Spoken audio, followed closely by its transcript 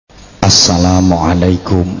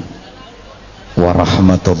Assalamualaikum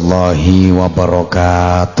warahmatullahi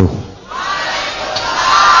wabarakatuh.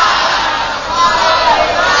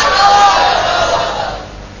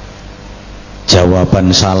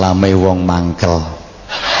 Jawaban salame wong mangkel.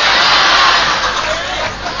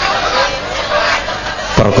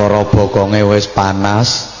 Perkara bokonge wis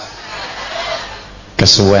panas,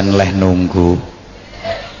 kesuwen leh nunggu.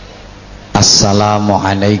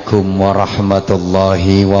 Assalamualaikum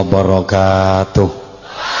warahmatullahi wabarakatuh.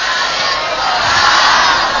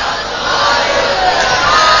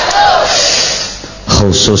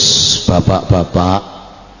 Khusus bapak-bapak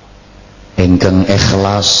ingkang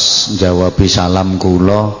ikhlas jawabi salam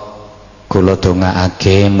kula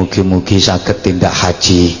dongaake mugi-mugi saged tindak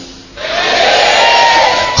haji.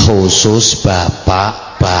 Khusus bapak-bapak,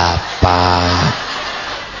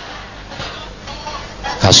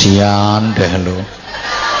 kasihan deh lo.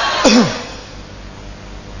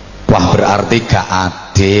 Wah, berarti gak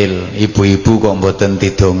adil, ibu-ibu kok mboten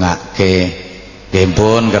didongake. Nggih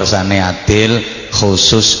pun kersane adil,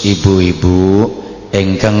 khusus ibu-ibu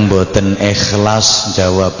ingkang mboten ikhlas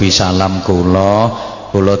jawabi salam kula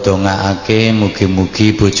dongakake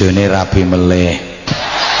mugi-mugi bojone rabi melih.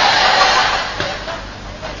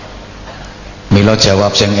 Mila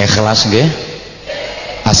jawab sing ikhlas nggih.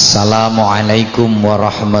 Assalamualaikum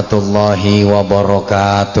warahmatullahi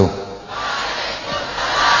wabarakatuh.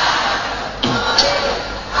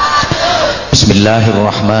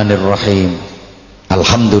 Bismillahirrahmanirrahim.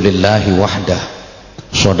 Alhamdulillahi wahdah,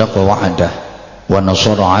 shadaqa wa'dah, wa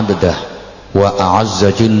nasara 'abdah, wa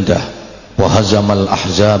a'azza jundah, wa hazamal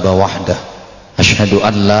ahzaba wahdah. Asyhadu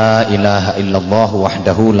an la ilaha illallah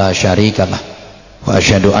wahdahu la syarikalah, wa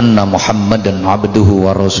asyhadu anna Muhammadan 'abduhu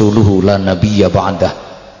wa rasuluhu la nabiyya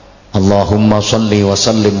ba'dah. Allahumma salli wa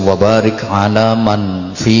sallim wa barik ala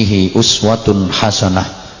man fihi uswatun hasanah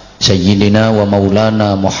sayyidina wa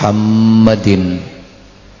maulana Muhammadin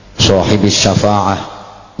sahibis syafa'ah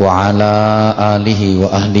wa ala alihi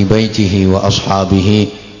wa ahli baitihi wa ashabihi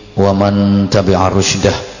wa man tabi'a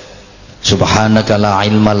rusydah. Subhanaka la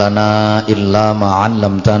ilma lana illa ma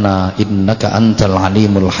 'allamtana innaka antal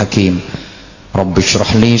alimul hakim. Rabbi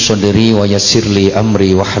shrah li sadri wa yassir li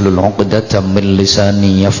amri wahlul 'uqdatam min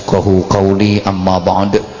lisani yafqahu qawli. Amma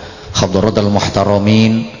ba'd. Hadratal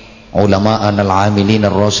muhtaramin, ulama'an al-'amilin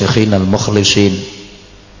ar-rasikhin al-mukhlisin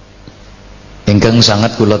ingkang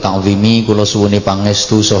sangat kula ta'zimi, kula suwuni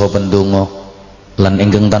pangestu saha pendonga lan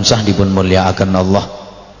ingkang tansah dipun mulyakaken Allah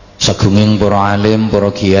sagunging para alim, para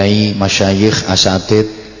kiai, masyayikh, asatid,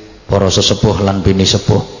 para sesepuh lan bini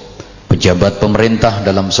sepuh, pejabat pemerintah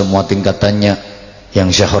dalam semua tingkatannya yang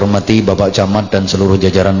saya hormati, Bapak Camat dan seluruh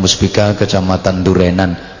jajaran Muspika Kecamatan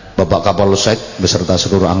Durenan, Bapak Kapolsek beserta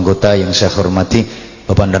seluruh anggota yang saya hormati,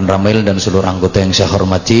 Bapak Dan Ramil dan seluruh anggota yang saya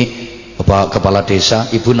hormati, Bapak Kepala Desa,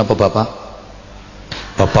 Ibu napa Bapak?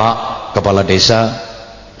 Bapak Kepala Desa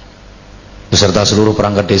beserta seluruh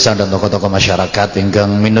perangkat desa dan tokoh-tokoh masyarakat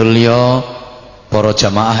ingkang minulya, para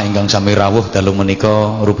jamaah ingkang sami rawuh dalu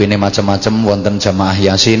menika rupine macam-macam, wonten jamaah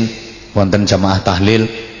Yasin, wonten jamaah tahlil,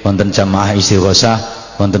 wonten jamaah istighosah,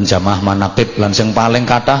 wonten jamaah manaqib, lan sing paling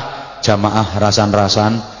kathah jamaah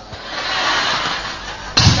rasan-rasan.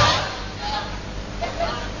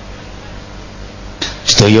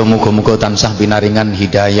 Sedaya muga-muga tansah pinaringan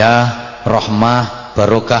hidayah, rahmah,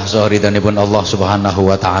 barokah sauridanipun Allah Subhanahu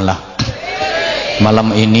wa taala.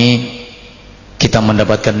 Malam ini kita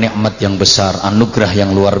mendapatkan nikmat yang besar, anugerah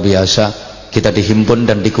yang luar biasa. Kita dihimpun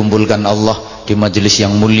dan dikumpulkan Allah di majelis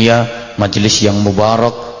yang mulia, majelis yang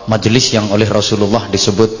mubarak, majelis yang oleh Rasulullah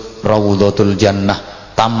disebut Raudhatul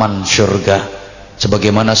Jannah, taman syurga.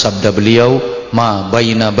 Sebagaimana sabda beliau, ma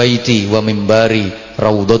baina baiti wa mimbari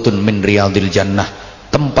raudhatun min riyadil jannah.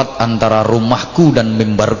 Tempat antara rumahku dan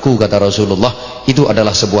mimbarku, kata Rasulullah, itu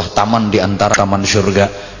adalah sebuah taman di antara taman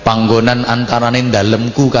syurga. Panggonan antarane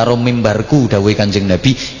dalemku karo mimbarku, dawuh Kanjeng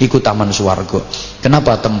Nabi, iku taman swarga.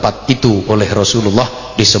 Kenapa tempat itu oleh Rasulullah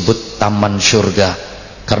disebut taman syurga?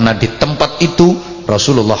 Karena di tempat itu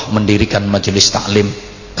Rasulullah mendirikan majelis taklim.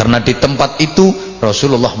 Karena di tempat itu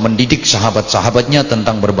Rasulullah mendidik sahabat-sahabatnya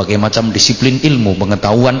tentang berbagai macam disiplin ilmu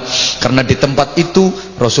pengetahuan. Karena di tempat itu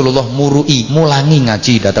Rasulullah mulangi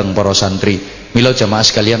ngaji datang para santri. Mila jamaah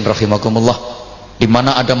sekalian rahimakumullah, di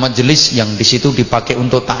mana ada majelis yang di situ dipakai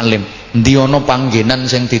untuk taklim, ndiono panggenan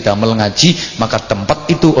sing didamel ngaji, maka tempat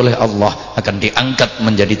itu oleh Allah akan diangkat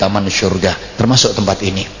menjadi taman syurga, termasuk tempat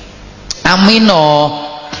ini. Amino.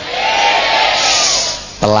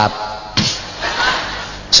 Telat.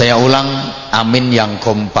 Saya ulang, amin yang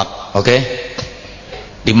kompak, oke?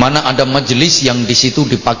 di mana ada majelis yang di situ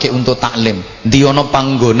dipakai untuk taklim, diono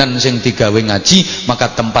panggonan sing digawe ngaji,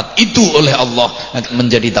 maka tempat itu oleh Allah akan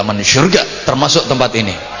menjadi taman surga, termasuk tempat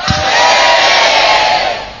ini.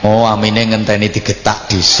 Oh, amine ngenteni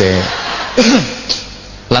digetak dhisik.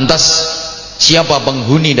 Lantas siapa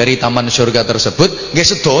penghuni dari taman surga tersebut? Nggih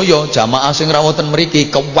sedaya jamaah sing rawuhan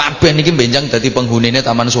mriki kabeh niki benjang dadi penghunine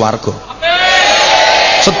taman swarga.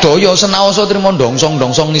 Sedaya senaosa trimo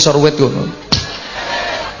dongsong-dongsong ngisor wit ngono.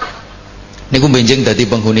 Niku benjing dadi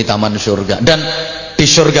penghuni taman surga. Dan di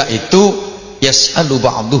surga itu yas'alu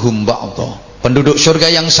ba'duhum ba'dha. Penduduk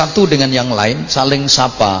surga yang satu dengan yang lain saling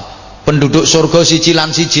sapa. Penduduk surga siji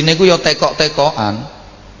lan siji niku ya tekok-tekokan.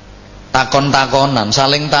 Takon-takonan,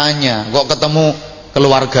 saling tanya. Kok ketemu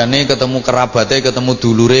keluargane, ketemu kerabate, ketemu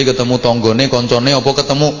dulure, ketemu tonggone, koncone apa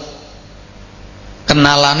ketemu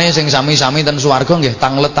kenalane sing sami-sami ten swarga nggih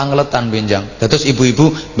tanglet-tangletan benjang. Dados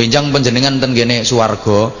ibu-ibu benjang panjenengan ten kene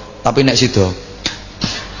swarga. Tapi nek sida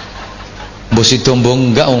mbok sida mbok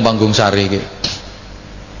enggak wong Panggungsari iki.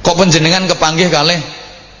 Kok panjenengan kepanggih kalih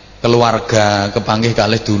keluarga, kepanggih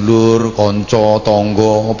kalih dulur, kanca,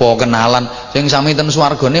 tangga, apa kenalan sing sami ten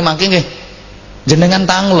swargane mangke nggih jenengan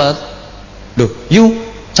tanglet. Lho, yu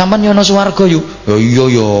sampean yo ana swarga yu. Ya iya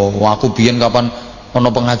yo, aku biyen kapan ana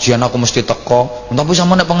pengajian aku mesti teko. Tapi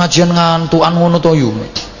sampean nek pengajian ngantukan ngono to yu.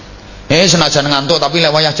 Senajan ngantuk tapi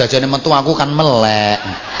lek wayah jajane metu aku kan melek.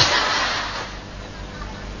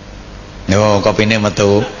 Yo kopine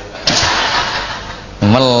metu.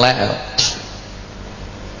 Melek.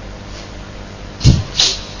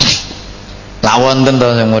 Lah wonten to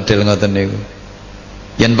sing model ngoten niku.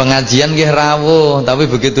 Yen pengajian nggih rawuh,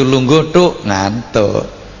 tapi begitu lungguh tuk ngantuk.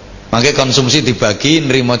 Mangke konsumsi dibagi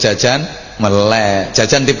nrimo jajan melek.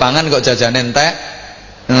 Jajan dipangan kok jajane entek.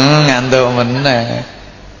 Ngantuk meneh.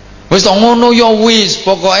 Wis ngono ya wis,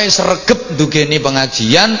 pokoke sregep ndugeni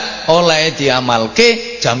pengajian oleh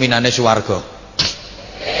diamalke jaminane swarga.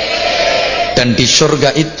 Dan di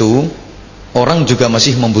surga itu orang juga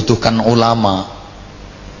masih membutuhkan ulama.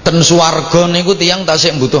 Ten swarga niku tiyang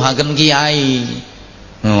tasih mbutuhaken kiai.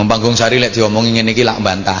 Panggungsari lek diomongi ngene iki lak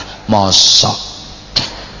bantah, mosok.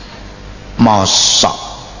 Mosok.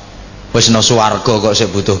 Wis nang swarga kok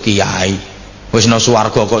sik butuh kiai. Wis nang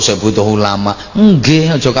swarga kok sik butuh ulama.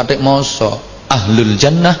 Nggih, aja kathik mosok. Ahlul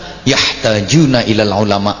jannah yahtajuna ilal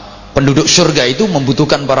ulama. Penduduk surga itu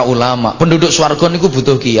membutuhkan para ulama. Penduduk swarga niku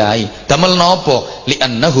butuh kiai. Damel napa?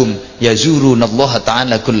 Li'annahum yazurunallaha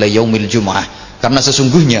ta'ala kulla yaumil jumu'ah. Karena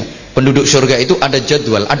sesungguhnya penduduk surga itu ada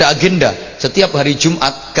jadwal, ada agenda. Setiap hari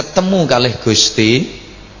Jumat ketemu kalih Gusti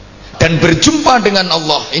dan berjumpa dengan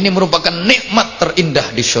Allah. Ini merupakan nikmat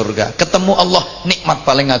terindah di surga. Ketemu Allah nikmat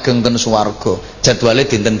paling ageng ten swarga. Jadwale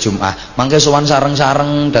dinten Jumat. Mangke sowan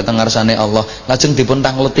sareng-sareng dateng ngarsane Allah. Lajeng dipun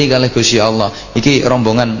tangleti kalih Gusti Allah. Iki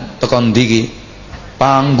rombongan teko ndi iki?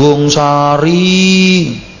 Panggungsari.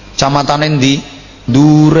 Camatane ndi?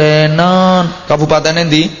 Durenan. Kabupatene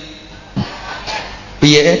ndi?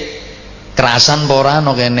 Piye? Kerasan apa ora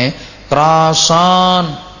ana kene?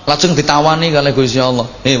 Kerasan. Lajeng ditawani kalih Gusti Allah.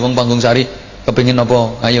 Wong Panggungsari kepengin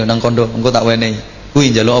apa? Ayo nang kondo engko tak wenehi. Kuwi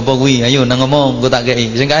njaluk apa kuwi? Ayo nang ngomong engko tak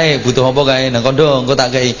kei. Sing kae butuh apa kae nang kondo engko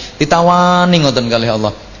tak kei. Ditawani ngoten kalih Allah.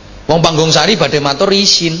 Wong Panggungsari badhe matur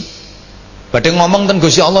isin. Badhe ngomong ten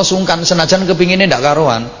Gusti Allah sungkan senajan kepingine ndak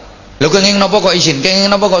karuan. Lho kenging napa kok isin? Kenging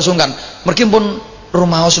napa kok sungkan? Mergi pun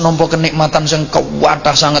rumaos nampa kenikmatan sing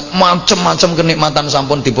kuwatah sangat, macem-macem kenikmatan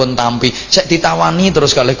sampun dipun tampi. Sek ditawani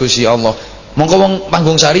terus kalih Gusti Allah. Mongko wong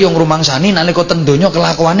Panggungsari yang rumangsani nalika ten donya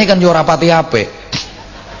kelakuane kan yo ora pati apik.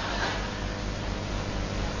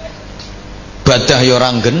 Badah yo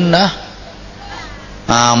ora genah.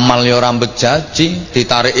 Amal yo ora bejaji,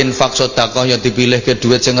 ditarik infak sedekah ya dipilihke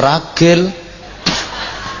duit sing ragil.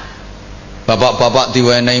 Bapak-bapak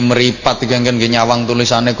diwenehi meripat digengken nggih nyawang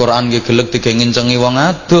tulisane Quran nggih geleg digengincengi wong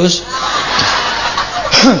adus.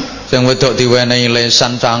 Sing wedok diwenehi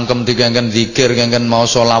lesan cangkem digengken zikir, gengken mau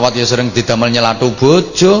selawat ya sering didamel nyelatu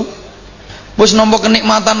bojo. Wis nampa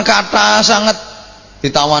kenikmatan kathah sanget.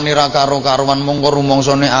 Ditawani ra karo-karuan mongko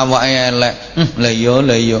rumangsane awake elek. Lah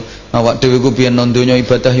iya. Awak dhewe ku biyen nang donya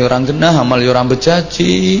ibadah ya ora genah, amal ya ora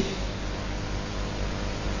bejaji.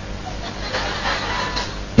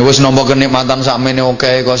 Wis nampa kenikmatan sakmene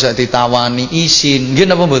oke kok sik ditawani isin. Nggih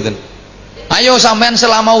napa mboten? Ayo sampean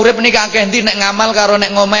selama urip niki akeh endi nek ngamal karo nek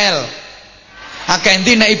ngomel. Akeh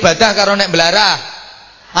endi nek ibadah karo nek belarah.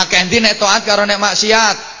 Akeh endi nek taat karo nek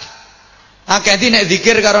maksiat. Akeh endi nek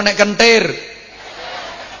zikir karo nek kentir.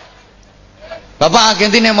 Bapak akeh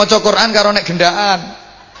endi nek maca Quran karo nek gendaan.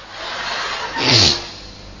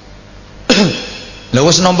 Lha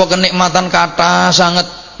wis nampa kenikmatan kathah sanget.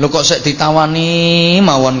 Lho kok sik ditawani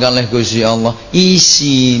mawon kalih Gusti Allah,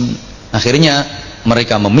 izin. Akhirnya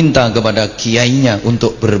mereka meminta kepada kiainya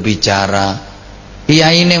untuk berbicara.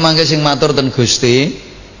 Kiai ini mangke sing matur ten Gusti.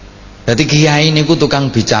 Dadi kiai niku tukang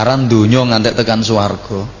bicara donya ngantek tekan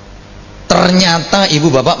swarga. Ternyata ibu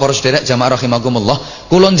bapak para sedherek jamaah rahimakumullah,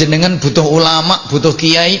 kula jenengan butuh ulama, butuh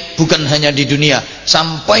kiai bukan hanya di dunia,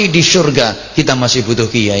 sampai di surga kita masih butuh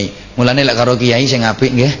kiai. Mulane lek karo kiai sing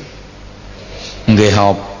apik nggih. Nggih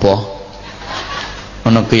apa?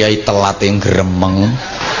 Ana kiai telat yang gremeng.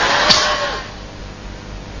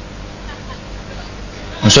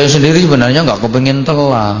 Saya sendiri sebenarnya nggak kepengin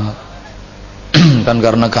telat. Kan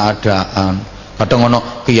karena keadaan. Kadang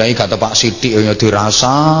ono kiai kata Pak Sidik ya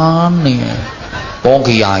dirasani. Oh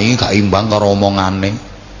kiai gak imbang karo omongane.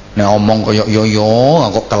 Nek omong kaya yo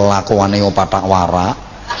kok kelakuane yo patak warak.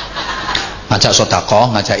 Ngajak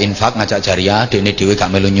sedekah, ngajak infak, ngajak jariah, dene dhewe gak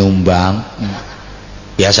melu nyumbang.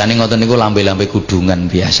 Biasane ngoten niku lambe-lambe kudungan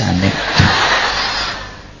biasane.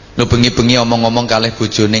 Lho bengi-bengi omong-omong kalih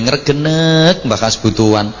bojone ngregenek bahas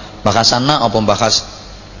butuhan, bahas anak apa bahas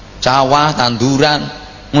sawah, tanduran.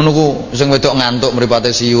 Ngono ku sing wedok ngantuk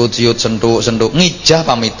mripate siut-siut sentuk-sentuk ngijah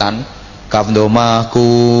pamitan. Kaf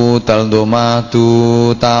domaku tal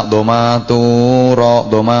domatu tak domatu ro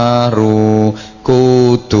domaru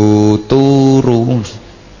kudu turu.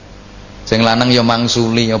 Sing lanang ya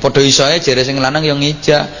mangsuli, padha iso ae jere sing lanang ya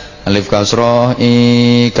ngijah. Alif kasroh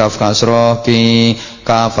i kaf kasroh ki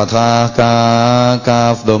kaf fathah ka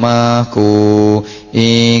kaf domaku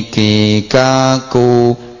iki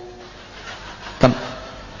kaku. Kan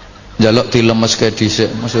njaluk dilemeske dhisik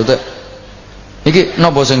maksudnya iki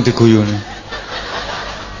napa sing diguyuni?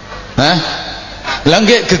 Hah? Lah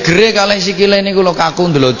nggih gegere kalih sikile niku lho kaku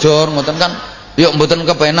ndlojor ngoten kan ya mboten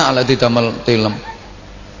kepenak lek didamel tilem.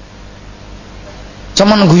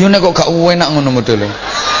 Cuman guyune kok gak enak ngono modele.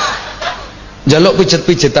 Njaluk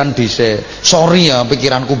pijet-pijetan dhisik. Sorry ya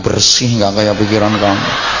pikiranku bersih enggak kayak pikiran kamu.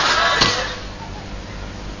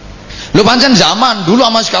 Lu pancen zaman dulu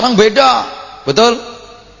sama sekarang beda. Betul?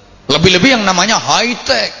 Lebih-lebih yang namanya high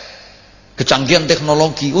tech, kecanggihan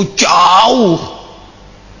teknologi jauh.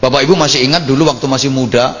 Bapak ibu masih ingat dulu waktu masih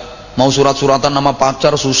muda mau surat-suratan nama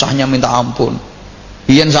pacar susahnya minta ampun.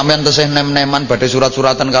 Biyen sampean tesih nem-neman badhe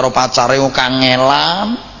surat-suratan karo pacare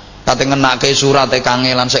kangelan, kate ngenake surate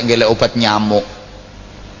kangelan sik golek obat nyamuk.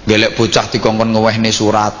 Golek bocah dikongkon ngewehne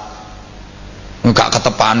surat. Enggak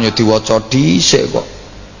ketepan ya diwaca dhisik kok.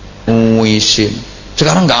 Isin.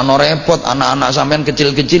 Sekarang nggak ono repot, anak-anak sampean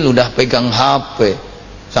kecil-kecil udah pegang HP,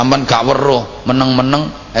 sampean gak weruh meneng-meneng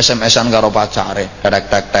SMS-an karo pacare, tek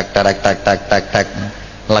tek tek tek tek tek tek tek,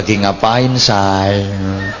 lagi ngapain say?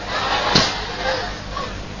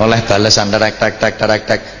 Oleh balasan tek tek tek tek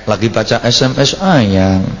tek, lagi baca SMS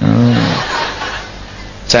ayang.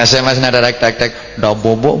 Saya SMS tek tek tek, udah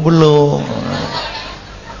bobok belum?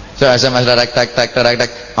 Saya SMS tek tek tek tek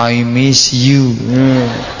tek, I miss you.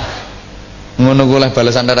 Ngono ku leh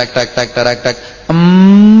balasan tek tek tek tek tek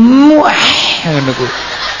wah ngono ku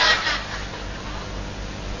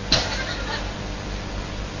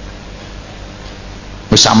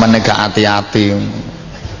wis sampeyan gak hati-hati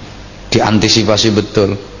diantisipasi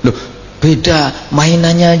betul. Loh beda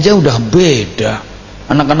mainannya aja udah beda.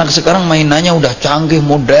 Anak-anak sekarang mainannya udah canggih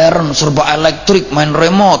modern serba elektrik main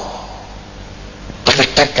remote tek tek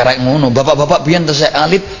tek karek ngono. Bapak-bapak biyen tesih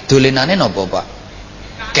alit dolenane napa Pak?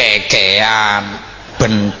 Kekean,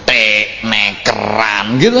 bentek,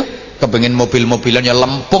 nekeran gitu. Kepengin mobil-mobilan ya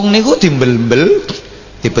lempung niku dimbel-mbel,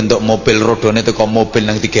 dibentuk mobil rodone teko mobil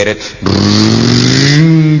nang digeret.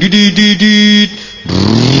 Dididit.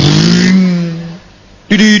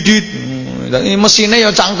 Dididit. Dadi mesine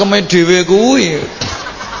ya cangkeme dhewe kuwi.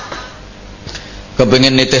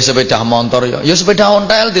 Kepengin nitih sepeda motor ya sepeda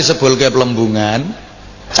ontel disebulke plembungan.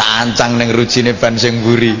 Cancang neng rujine ban sing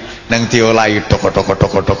mburi neng diolahi toko-toko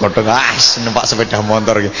numpak sepeda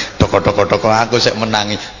motor iki toko-toko aku sik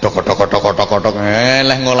menangi toko-toko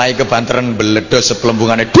leh ngolahi kebanteran beledos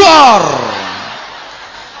seplembungane dor.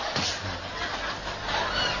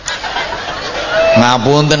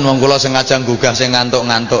 Ngapunten wong kula sengaja gugah sing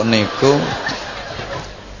ngantuk-ngantuk niku.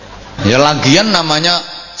 Ya lagian namanya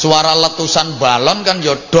suara letusan balon kan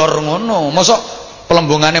ya dor ngono. Mosok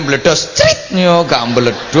pelembungannya meledos crit yo gak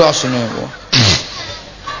meledos niku.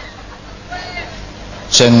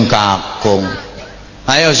 Sing kakung.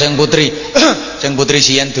 Ayo sing putri. Sing putri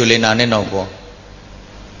siyen dolenane napa?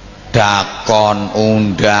 Dakon,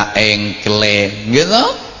 undak, engkle, gitu.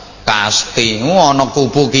 Kasti, ana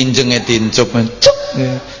kupu kinjenge dincup, cuk.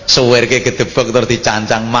 Suwirke gedebek terus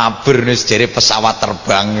dicancang mabur wis jere pesawat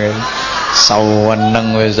terbang.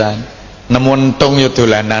 Saweneng wisan. nemu entung ya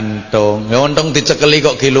dolanan entung. Ya entung dicekeli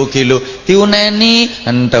kok gilo-gilo. Diuneni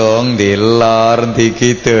entung dilor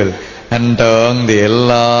dikidul. Entung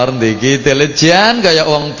dilor dikidul. Jan kaya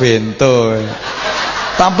wong bento.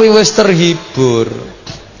 Tapi wis terhibur.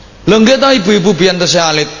 Lho nggih ta ibu-ibu biyen tesih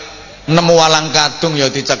alit. Nemu walang kadung ya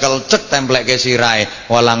dicekel cek templekke sirahe.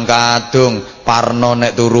 Walang kadung parno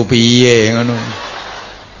nek turu piye ngono.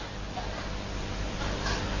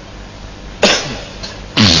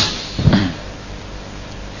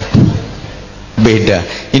 Beda.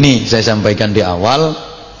 Ini saya sampaikan di awal,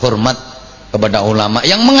 hormat kepada ulama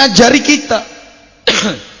yang mengajari kita.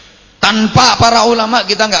 Tanpa para ulama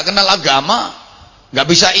kita nggak kenal agama, nggak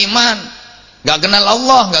bisa iman, nggak kenal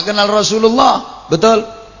Allah, nggak kenal Rasulullah. Betul?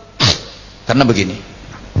 Karena begini,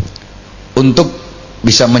 untuk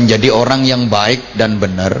bisa menjadi orang yang baik dan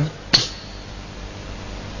benar,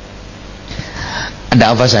 ada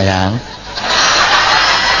apa sayang?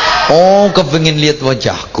 Oh, kepengin lihat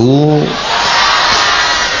wajahku.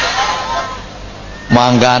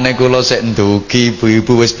 Mangkane kula sik ndugi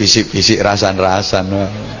ibu-ibu wis bisik-bisik rasan-rasan.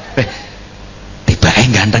 Tibake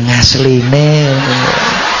ganteng asline.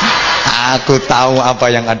 Aku tahu apa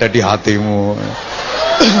yang ada di hatimu.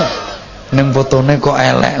 Ning fotone kok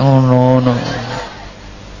elek ngono.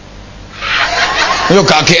 Yo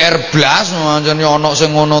gak GR blas, pancen ana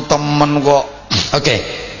sing ngono temen kok. Oke.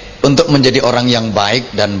 Untuk menjadi orang yang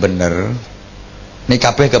baik dan bener. Nih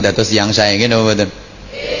kabeh kedados yang saya ngene mboten.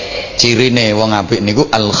 Cirine wong apik niku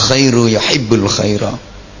al khairu yuhibbul khaira.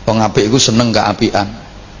 Wong apik iku seneng keapian.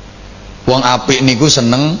 Wong apik niku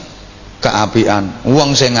seneng keapian.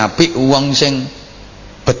 Wong sing apik, wong sing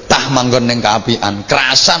betah manggon ning keapian,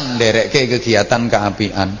 kerasan nderekke kegiatan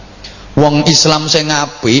keapian. Wong Islam sing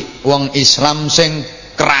apik, wong Islam sing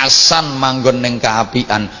kerasan manggon ning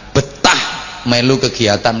keapian, betah melu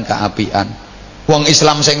kegiatan keapian. Wong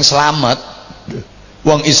Islam sing slamet,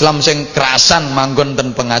 wong Islam sing kerasan manggon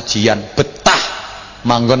ten pengajian, betah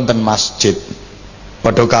manggon ten masjid.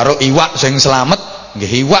 Padha karo iwak sing slamet,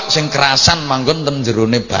 nggih iwak sing kerasan manggon ten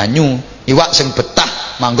jerone banyu, iwak sing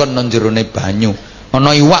betah manggon nang jerone banyu.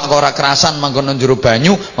 Ana iwak kok ora kerasan manggon nang jero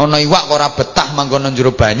banyu, ana iwak kok ora betah manggon nang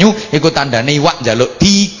jero banyu, iku tandane iwak njaluk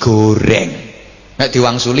digoreng. Nek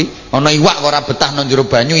diwangsuli, ana iwak kok ora betah nang jero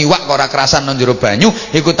banyu, iwak kok ora kerasan nang jero banyu,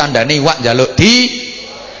 iku tandane iwak njaluk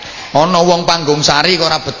Ana wong Panggungsari kok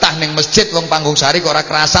ora betah ning masjid, wong Panggungsari kok ora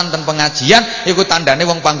kerasan ten pengajian, iku tandane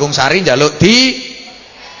wong Panggungsari njaluk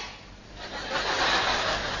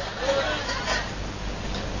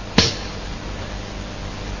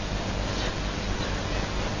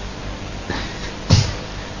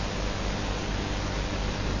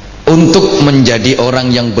Untuk menjadi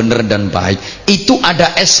orang yang benar dan baik itu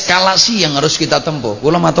ada eskalasi yang harus kita tempuh.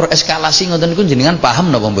 Kula matur eskalasi ngoten niku jenengan paham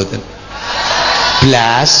napa mboten?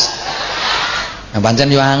 Blas. Nah, pancen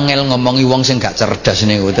yo angel ngomongi wong sing gak cerdas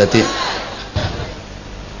niku dadi.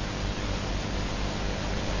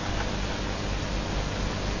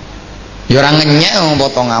 Ya ora ngenyek wong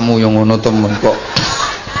potonganmu yo ngono temen kok.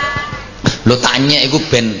 Lho tanya iku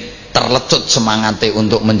ben terlecut semangate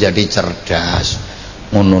untuk menjadi cerdas.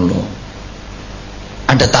 Ngono lho.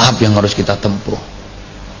 Ada tahap yang harus kita tempuh.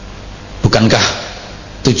 Bukankah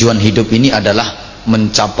tujuan hidup ini adalah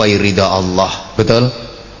mencapai ridha Allah? Betul?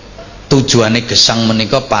 Tujuannya gesang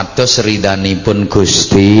menika pados ridhanipun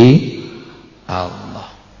Gusti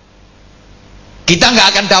Allah. Kita nggak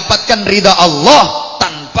akan dapatkan ridha Allah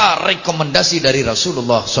tanpa rekomendasi dari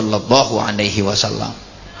Rasulullah sallallahu alaihi wasallam.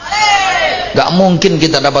 Gak mungkin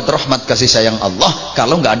kita dapat rahmat kasih sayang Allah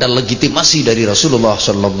kalau nggak ada legitimasi dari Rasulullah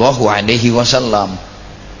sallallahu alaihi wasallam.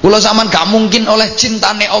 Kula zaman gak mungkin oleh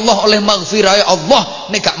cintane Allah, oleh maghfirah Allah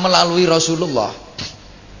nek gak melalui Rasulullah.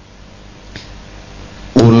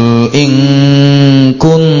 Qul in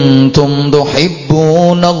kuntum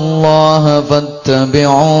tuhibbunallaha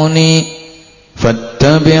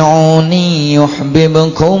fattabi'uni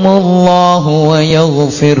yuhibbukumullahu wa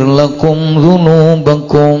yaghfir lakum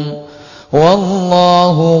dzunubakum.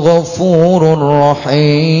 Wallahu ghafurur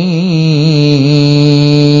rahim.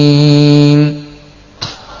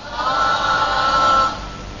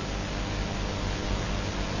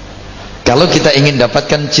 Kalau kita ingin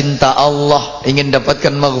dapatkan cinta Allah, ingin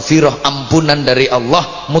dapatkan maghfirah, ampunan dari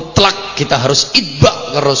Allah, mutlak kita harus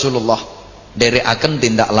itba ke Rasulullah. Derekaken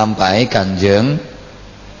tindak lampai Kanjeng,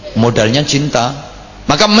 modalnya cinta.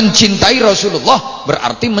 Maka mencintai Rasulullah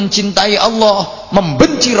berarti mencintai Allah.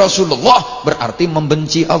 Membenci Rasulullah berarti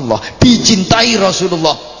membenci Allah. Dicintai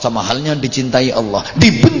Rasulullah sama halnya dicintai Allah.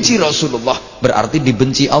 Dibenci Rasulullah berarti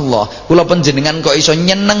dibenci Allah. Kula panjenengan kok iso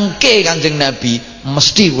nyenengke Kanjeng Nabi,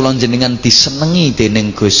 mesti kula jenengan disenengi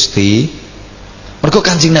dening Gusti Mergo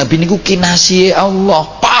Kanjeng Nabi niku kinasihe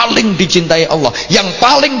Allah, paling dicintai Allah, yang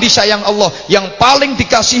paling disayang Allah, yang paling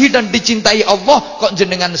dikasihi dan dicintai Allah, kok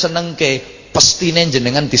jenengan senengke, pestine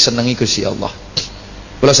jenengan disenengi Gusti Allah.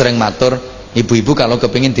 Kula sering matur, ibu-ibu kalau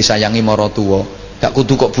kepengin disayangi maratuwa, gak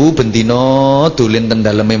kudu kok Bu bendina dolen teng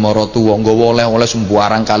daleme maratuwa, nggawa oleh-oleh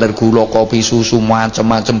sembarang kalir gula, kopi, susu,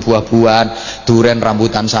 macem-macem buah-buahan, duren,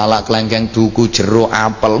 rambutan, salak, klengkeng, duku, jeruk,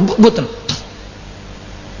 apel, mboten.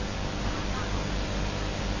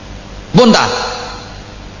 Bunta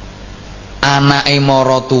anake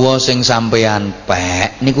maratuwa sing sampean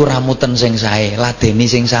pek niku ramuten sing sae,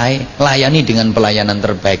 ladeni sing sae, layani dengan pelayanan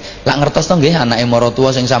terbaik. Lak ngertos to nggih anake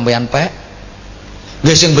maratuwa sing sampean pek?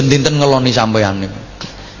 Nggih sing bendinten ngeloni sampean niku.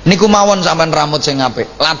 Niku mawon sampean ramut sing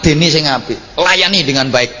apik, ladeni sing apik, layani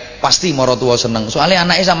dengan baik, pasti maratuwa seneng. Soalnya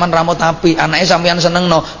anake sampean ramut apik, anake sampean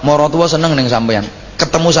seneng no, maratuwa seneng ning sampean.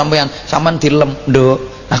 Ketemu sampean dilem,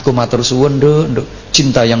 Nduk. Aku matur suwun, Nduk.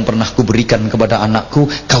 Cinta yang pernah kuberikan kepada anakku,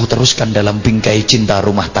 kau teruskan dalam bingkai cinta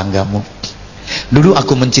rumah tanggamu. Dulu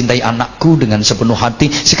aku mencintai anakku dengan sepenuh hati,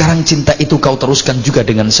 sekarang cinta itu kau teruskan juga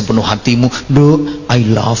dengan sepenuh hatimu. Nduk, I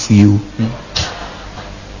love you.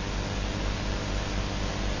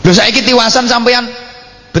 Lho saiki tiwasan sampean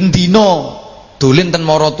bendino dolen ten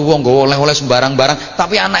maratuwa nggawa oleh-oleh sembarang barang,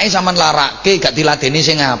 tapi anake sampean larake, gak diladeni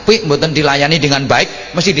sing apik, mboten dilayani dengan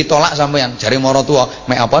baik, mesti ditolak sampean. Jare maratuwa,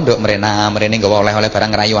 "Mek apa Nduk mrene nggawa oleh-oleh barang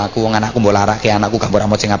ngerayu aku, wong anakku mbok larake, anakku gak mbok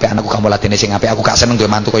ramut sing apik, anakku gak mbok ladeni sing apik, aku gak seneng duwe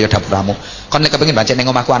mantu kaya dapuramu. Kon nek kepengin bancen ning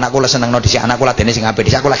omahku anakku le senengno dhisik, anakku ladeni sing apik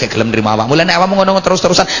dhisik, aku lagi gelem nrimo awakmu. Lah nek awakmu ngono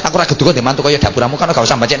terus-terusan, aku ra geduga duwe mantu kaya dapuramu, kono gak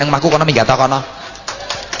usah bancen ning omahku, kono minggat kono."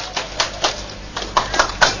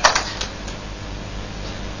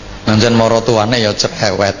 Nanjen moro tuane ya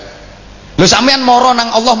cerewet. Lho sampean moro nang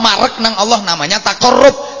Allah, marek nang Allah namanya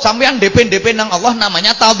takarrub. Sampean DP nang Allah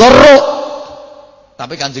namanya tadarruk.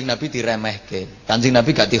 Tapi Kanjeng Nabi diremehke. Kanjeng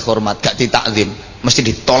Nabi gak dihormat, gak ditakzim. Mesti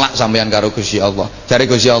ditolak sampean karo Gusti Allah. Jare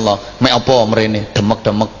Gusti Allah, "Mek apa mrene?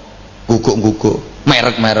 Demek-demek, guguk-guguk,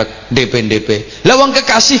 merek-merek, DP. Lah wong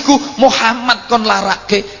kekasihku Muhammad kon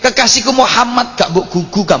larake. Kekasihku Muhammad gak mbok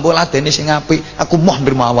gugu, gak mbok ladeni sing apik. Aku moh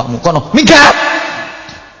nrimo awakmu. Kono minggat."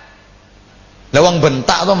 Lawang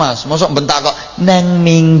bentak to Mas, mosok bentak kok nang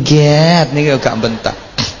minggat niki gak bentak.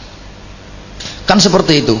 Kan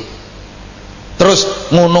seperti itu. Terus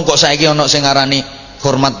ngono kok saiki ana sing ngarani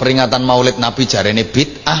hormat peringatan Maulid Nabi jarene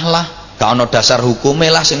bid'ah lah, gak ana dasar hukume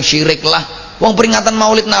lah, sing syirik lah. Wong peringatan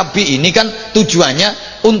Maulid Nabi ini kan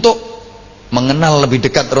tujuannya untuk mengenal lebih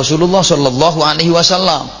dekat Rasulullah Shallallahu alaihi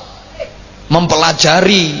wasallam.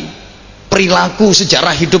 Mempelajari perilaku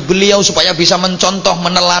sejarah hidup beliau supaya bisa mencontoh,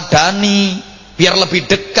 meneladani, biar lebih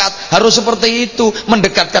dekat. Harus seperti itu,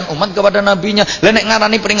 mendekatkan umat kepada nabinya. Lah nek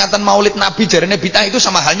ngarani peringatan Maulid Nabi jarene bid'ah, itu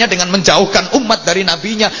sama halnya dengan menjauhkan umat dari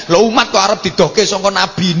nabinya. Lah umat kok arep didohke saka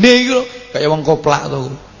nabine iki lho, kaya wong koplak to.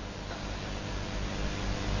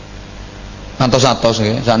 Atos-atos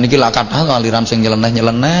nggih. Sakniki lak kathah aliran sing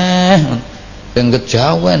nyeleneh-nyeleneh. Sing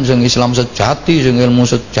kejawen, sing Islam sejati, sing ilmu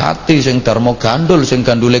sejati, sing dharma gandul, sing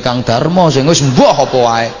gandule Kang Dharma, sing wis mbah apa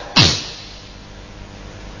wae.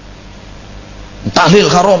 Tahlil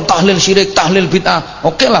haram, tahlil syirik, tahlil bid'ah.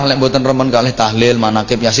 Oke lah lek mboten remen kalih tahlil,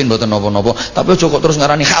 manakib, yasin mboten napa-napa. Tapi aja kok terus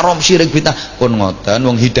ngarani haram, syirik, bid'ah. Pun ngoten,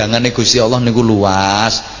 wong hidangane Gusti Allah niku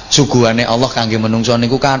luas. Suguhane Allah kangge menungso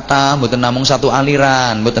niku kathah, mboten namung satu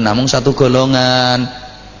aliran, mboten namung satu golongan.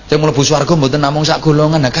 Sing mlebu swarga mboten namung sak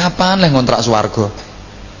golongan. Nah kapan leh ngontrak swarga?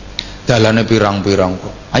 Dalane pirang-pirang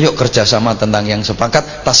kok. Ayo kerjasama tentang yang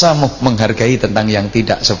sepakat, tasamuh menghargai tentang yang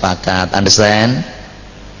tidak sepakat. Understand?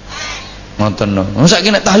 Ngoten no.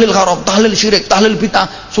 Saiki nek tahlil haram, tahlil syirik, tahlil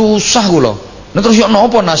bid'ah susah kula. Nek terus yo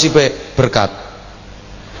napa nasibe berkat?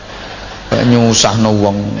 Kayak nyusahno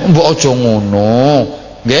wong. Mbok aja ngono.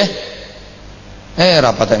 Nggih?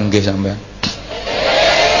 Rapat nggih sampean.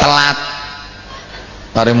 Telat.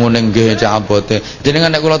 Kare mune nggih cak abote. Jenengan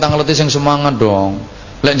nek kula tangleti sing semangat dong.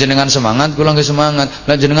 Lek jenengan semangat, kula nggih semangat.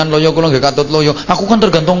 Lek jenengan loyo, kula nggih katut loyo. Aku kan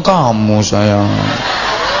tergantung kamu, sayang.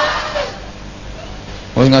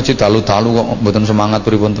 Oh ngaji dalu-dalu kok mboten semangat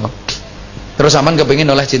pripun to. Terus sampean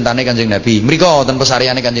kepengin oleh cintane Kanjeng Nabi. Mriko ten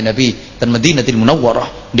pesariane Kanjeng Nabi ten Madinatul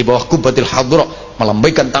Munawwarah di bawah Qubbatil Hadra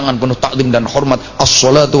melambaikan tangan penuh takdim dan hormat.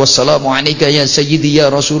 Assalatu wassalamu alayka ya sayyidi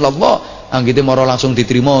ya Rasulullah. Anggite mara langsung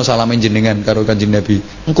diterima salame jenengan karo Kanjeng Nabi.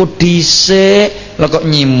 Engko dhisik lha kok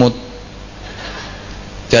nyimut.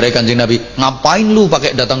 Jare Kanjeng Nabi, "Ngapain lu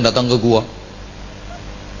pakai datang-datang ke gua?"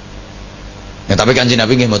 Ya tapi Kanjeng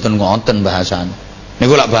Nabi nggih mboten ngoten bahasan.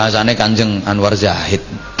 Niku lak bahasane Kanjeng Anwar Zahid.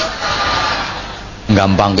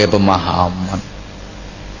 Gampang ke pemahaman.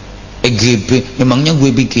 EGB, emangnya gue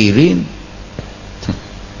pikirin.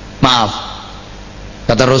 Maaf.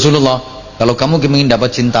 Kata Rasulullah, kalau kamu ingin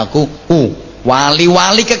dapat cintaku,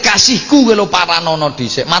 wali-wali kekasihku kalau paranono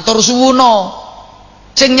dhisik. Matur suwuna.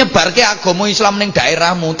 Sing nyebarke agama Islam ning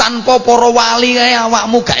daerahmu, tanpa para wali kae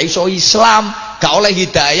awakmu gak iso Islam, gak oleh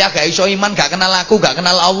hidayah, gak iso iman, gak kenal aku, gak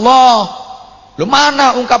kenal Allah. Lu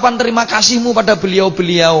mana ungkapan terima kasihmu pada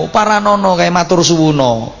beliau-beliau paranono kayak matur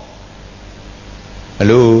suwuna?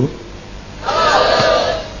 Halo.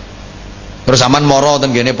 Terus aman moro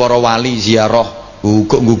ten kene para wali ziarah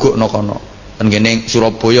guguk-guguk no kono. Ten kene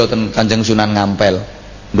Surabaya ten Kanjeng Sunan Ngampel.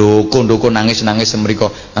 Ndoko nangis-nangis semriko.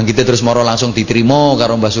 Nang kita terus moro langsung diterima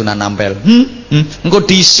karo Mbah Sunan Ngampel. Engko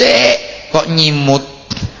dhisik kok nyimut.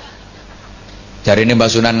 Jarine Mbah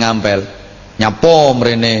Sunan Ngampel, nyapo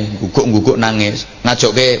mrene guguk-guguk nangis,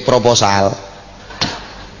 ngajokke proposal.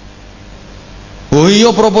 Oh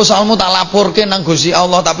iya proposalmu tak laporke nang Gusti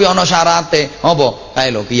Allah tapi ana syarate. Apa?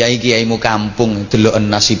 Kae lho kiai-kiaimu kampung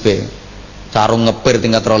deloken nasibe. Sarung ngepir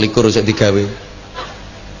tingkat 22 sik digawe.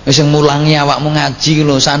 Wis sing mulangi awakmu ngaji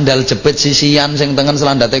lho, sandal jepit sisian sing tengen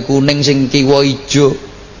selandate kuning sing kiwa ijo.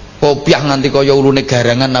 Kopiah nganti kaya ulune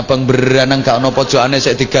garangan abang beranang gak ana pojokane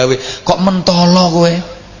sik digawe. Kok mentolo kowe?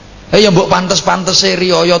 Ya mbok pantes-pantese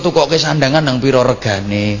riyaya tukoke sandangan nang pira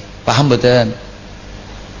regane. Paham mboten?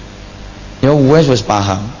 Ya wis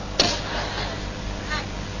paham.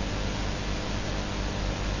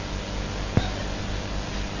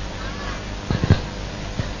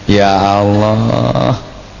 Ya Allah.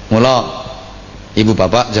 Mula ibu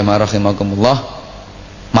bapak jamaah rahimakumullah,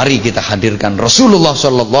 mari kita hadirkan Rasulullah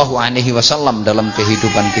sallallahu alaihi wasallam dalam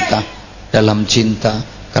kehidupan kita, dalam cinta,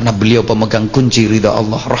 karena beliau pemegang kunci ridha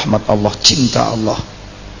Allah, rahmat Allah, cinta Allah.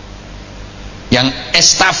 Yang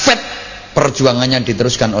estafet perjuangannya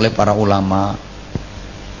diteruskan oleh para ulama.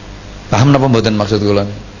 Paham napa mboten maksud kula?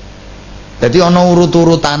 Dadi ana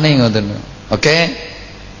urut-urutane ngoten. Oke?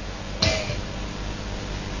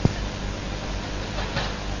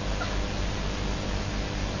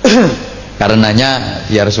 Karenanya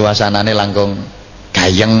biar suasanane langkung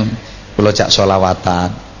gayeng, kula jak sholawatan.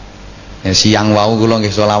 Ya, siang wau kula nggih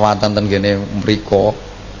sholawatan ten kene mriko.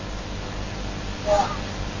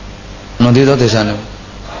 Nanti to desane.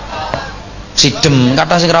 Sidem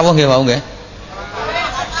kathah sing rawuh nggih wau nggih.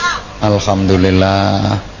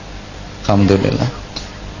 Alhamdulillah. Alhamdulillah.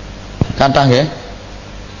 Kathah nggih.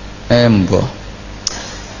 Mbah.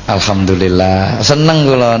 Alhamdulillah. Seneng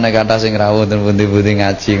kula nek kathah sing rawuh ten pundi-pundi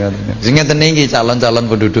ngaji ngoten. Sing ngeten iki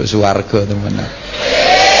calon-calon penduduk swarga temenan.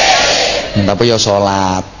 Tapi ya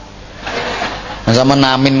salat. Nek sampean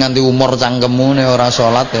amin nganti umur cangkemmu nek ora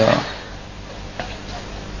salat ya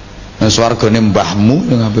nang swargane mbahmu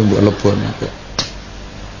sing ape mbok lebone.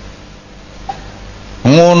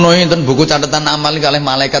 Ngono enten buku catatan amal kalih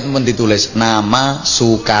malaikat pun ditulis nama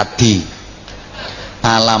Sukadi,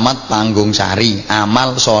 alamat Panggungsari,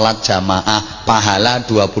 amal sholat jamaah, pahala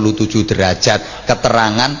 27 derajat,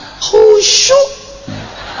 keterangan khusyuk,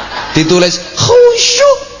 ditulis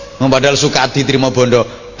khusyuk. Padahal Sukadi terima bondo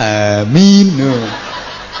amin.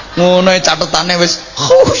 Ngono catetane wis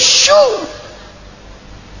khusyuk.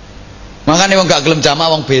 Makanya wong gak gelem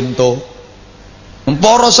jamaah wong bento.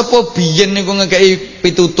 Para sepuh biyen niku ngekeki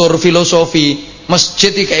pitutur filosofi,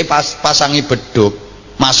 masjid iki pasangi beduk.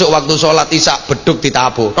 Masuk waktu sholat isya beduk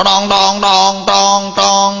ditabuh. Tong tong tong tong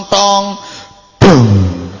tong tong.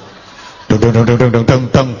 Dong dong dong dong dong dong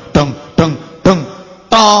dong dong dong dong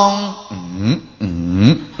tong.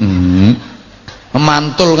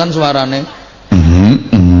 Mantul kan suarane.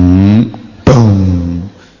 Dong.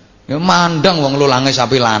 Ya mandang wong lulange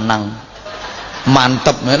sapi lanang.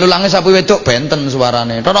 Mantep, lulange sapi wedok benten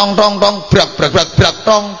suarane. Tong tong tong brak brak brak brak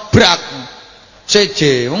tong brak.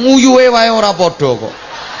 Seje, nguyuhe wae ora padha kok.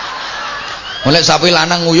 Mulai sapi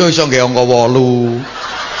lanang nguyuh iso nggih angka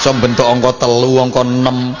 8, iso bentuk angka 3, angka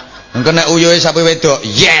 6. Engko nek uyuhe sapi wedok,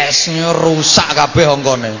 yes, rusak kabeh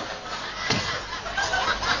angkane.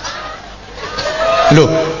 Lho,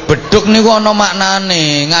 beduk niku ana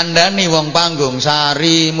maknane, ngandani wong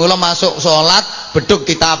Panggungsari. Mula masuk salat beduk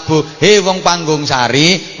ditabuh. He wong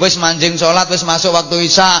Panggungsari, wis manjing salat, wis masuk waktu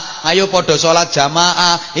isya. Ayo padha salat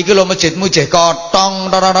jamaah. Iki lho masjidmu jeh kotong,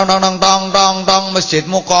 tong tong tong tong tong,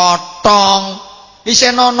 masjidmu kotong.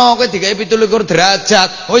 Isen ana kowe digawe 27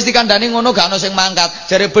 derajat. Wis dikandani ngono gak ana sing mangkat.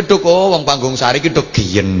 Jare beduk, oh wong Panggungsari ki nduk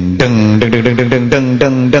gendeng deng deng deng deng deng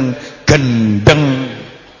deng deng gendeng.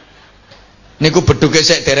 Niku beduke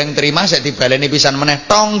sik dereng terima, sik dibaleni pisan meneh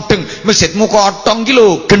tong deng, masjidmu kotong ki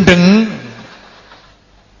lho gendeng.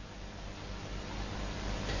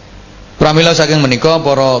 Pramila saking menika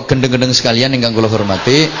para gendeng-gendeng sekalian ingkang kula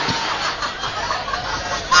hormati,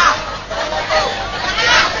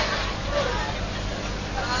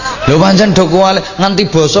 Lho pancen do kuwalik nganti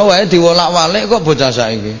basa wae diwolak-walik kok bocah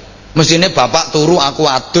saiki. Mesine bapak turu aku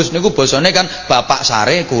adus niku basane kan bapak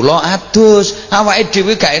sare kula adus. Awake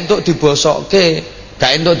dhewe gak entuk dibosokke,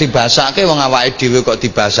 gak entuk dibasake wong awake dhewe kok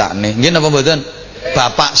dibasakne. Nggih napa mboten?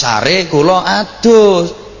 Bapak sare kula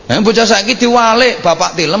adus. Bocah saiki diwalik,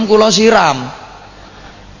 bapak tilem kula siram.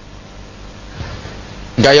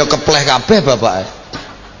 Gaya kepleh kabeh bapake.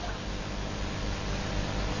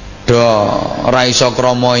 Do ora iso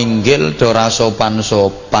krama inggil, do ora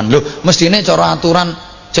sopan-sopan. Lho, mestine cara aturan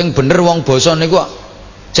sing bener wong basa niku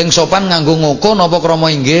sing sopan nganggo ngoko napa krama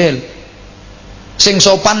inggil? Sing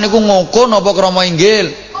sopan niku ngoko napa krama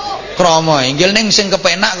inggil? Krama inggil. Ning sing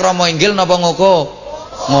kepenak krama inggil napa ngoko?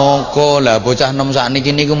 Ngoko. Lah bocah nom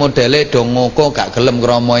sakniki niku modele do ngoko gak gelem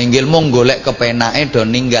krama inggil, mung golek kepenake do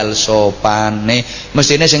ninggal sopane.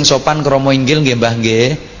 Mestine sing sopan krama inggil nggih Mbah nggih.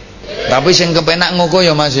 Tapi sing kepenak ngoko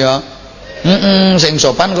ya Mas ya. Sing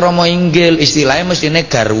sopan krama inggil, istilahnya mestine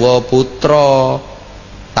garwa putra.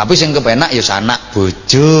 Tapi sing kepenak ya sanak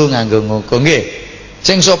bojo nganggo ngoko nggih.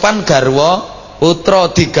 Sing sopan garwa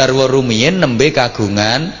putra, digarwa rumiyin nembe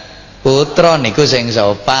kagungan putra niku sing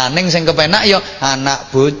sopan. Ning sing kepenak ya anak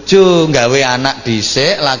bojo, gawe anak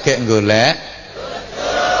dhisik lagi golek.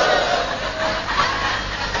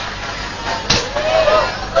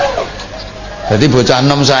 Jadi bocah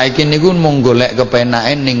nom saiki niku mung golek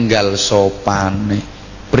kepenake ninggal sopane.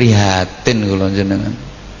 Prihatin kula jenengan.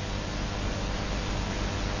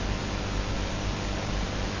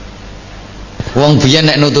 Wong biyen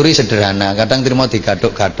nek nuturi sederhana, kadang trimo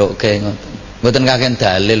digathuk-gathukke ngoten. Mboten kakek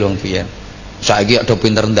dalil wong biyen. Saiki ada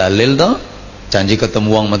pinter dalil to, janji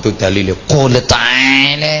ketemu wong metu dalil qul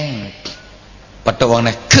ta'ala. Padha wong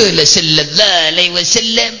nek qul sallallahu alaihi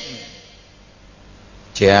wasallam.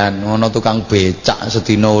 Jan ngono tukang becak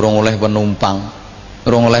sedina urung oleh penumpang.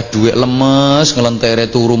 Urung oleh dhuwit lemes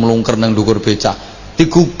nglentere turu mlungker nang dhuwur becak.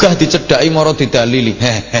 Digugah dicedhaki mara didalili.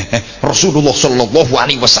 Rasulullah sallallahu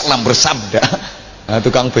alaihi wasallam bersabda. Nah,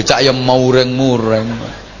 tukang becak ya mureng-mureng.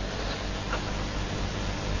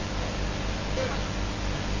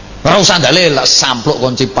 Ora usah dalil, sampluk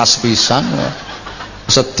kunci pas pisan.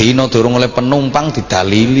 Sedina durung oleh penumpang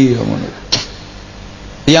didalili ngono.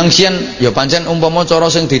 Yang sian ya pancen umpama cara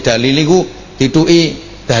sing didalili ku dituki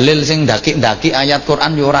dalil sing ndaki-ndaki ayat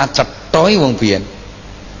Quran ya ora cetha wong biyen.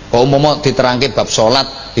 Kok umpama diterangke bab salat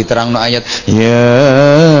diterangno ayat ya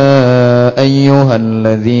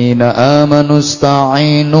ayyuhalladzina amanu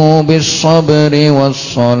ista'inu bis-sabri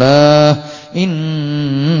was-shalah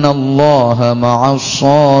innallaha ma'as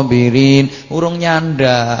sabirin. Urung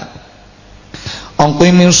nyandak.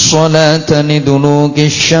 Aqimis salata liduluki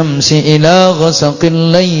syamsi ila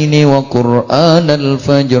ghasaqil laili wa qur'anal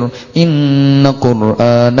fajr inna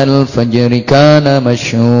qur'anal fajri kana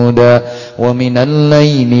mashhuda wa minal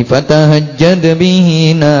laili fatahajjad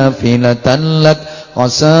bihi nafilatan lak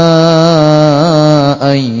asa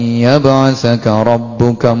an yab'atsaka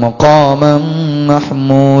rabbuka maqaman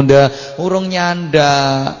mahmuda. Urung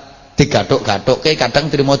nyanda digathuk-gathukke kadang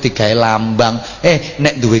trimo digawe lambang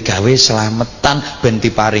nek duwe gawe slametan ben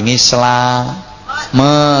diparingi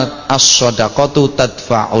slamet. As-shadaqatu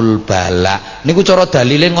tadfa'ul bala niku cara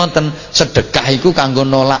dalile ngoten. Sedekah iku kanggo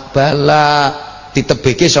nolak bala,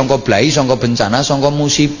 ditebeke sangka blai, sangka bencana, sangka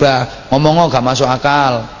musibah. Ngomong gak masuk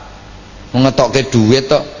akal ngetokke duit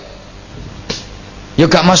tok ya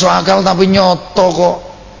gak masuk akal tapi nyoto kok.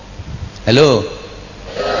 Halo,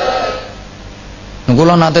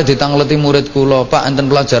 kula nate ditangleti murid kula, Pak enten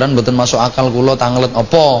pelajaran mboten masuk akal kula tanglet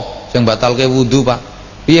apa sing batalke wudu Pak.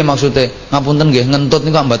 Piye maksude? Ngapunten nggih ngentut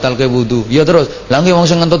niku kok batalke wudu. Ya terus, lha nggih wong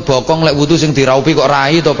sing ngentut bokong lek wudu sing diraupi kok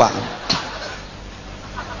rai to Pak.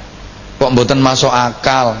 Kok mboten masuk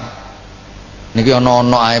akal. Niki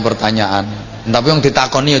ana-ana ae pertanyaan. Tapi yang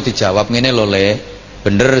ditakoni ya dijawab ngene lho Le.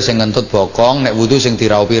 Bener sing ngentut bokong nek wudu sing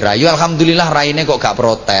diraupi rai. Ya alhamdulillah raine kok gak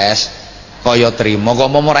protes. Kaya trimo kok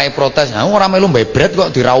mau rai protes. Nah, ora melu mbebret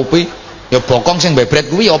kok diraupi. Ya bokong sing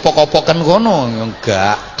mbebret kuwi ya opok-opoken kono. Ya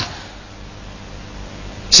enggak.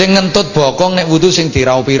 Sing ngentut bokong nek wudu sing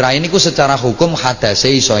diraupi rai niku secara hukum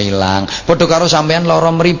hadase iso ilang. Padha karo sampean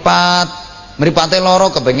lara mripat. Mripate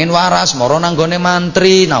lara kepengin waras, mara nang gone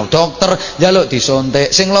mantri, nah dokter njaluk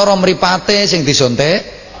disontek. Sing lara mripate sing disontek.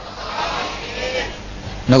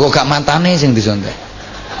 Nek kok gak mantane sing disontek.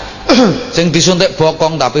 Sing disuntik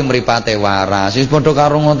bokong tapi mripate waras wis padha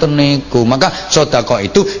karo ngoten niku. Maka sedekah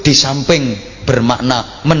itu di samping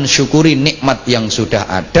bermakna mensyukuri nikmat yang sudah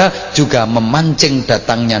ada juga memancing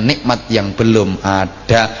datangnya nikmat yang belum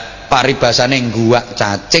ada. Paribasane guwak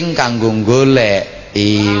cacing kanggo golek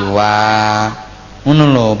iwak. Ngono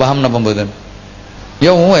lho, paham napa mboten?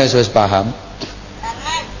 Ya wis paham.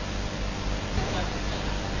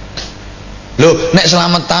 Lho, nek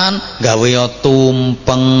slametan gawe ya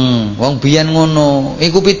tumpeng. Wong biyen ngono.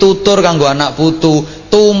 Iku pitutur kanggo anak putu.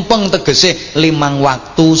 Tumpeng tegese 5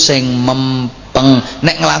 waktu sing mempeng.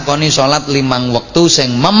 Nek nglakoni salat 5 wektu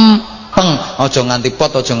sing mempeng. Aja nganti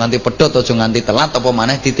pot, aja nganti pedhot, aja nganti telat apa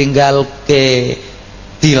maneh ditinggalke.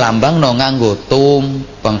 Dilambangno nganggo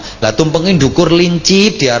tumpeng. Lah tumpeng iki ndukur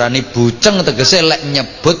lincip diarani buceng tegese lek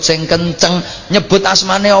nyebut sing kenceng. Nyebut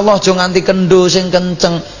asmane Allah aja nganti kendho sing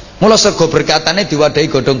kenceng. Mula sego berkatane diwadahi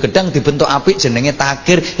godhong gedang dibentuk apik jenenge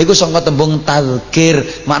takir. Iku saka tembung tazkir,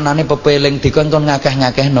 maknane pepeling dikon-kon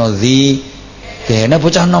ngakeh-ngakehno kene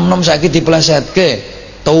bocah nom-nom saiki diplesetke.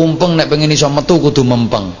 Tumpeng nek pengen iso metu kudu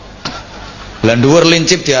mempeng. Lah dhuwur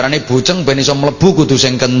lincip diarani buceng ben iso mlebu kudu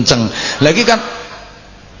sing kenceng. Lah iki kan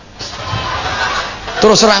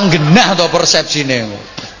terus ora genah to persepsine.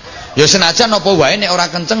 Ya senajan apa wae nek ora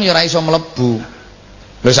kenceng ya ora iso mlebu.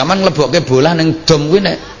 Lho sampean nglebokke bola ning dom kuwi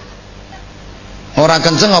nek ora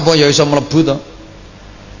kenceng apa ya iso mlebu to?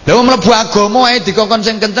 Lha wong mlebu agama ae dikongkon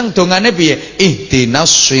sing kenceng dongane piye? Ihdinas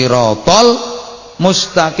siratal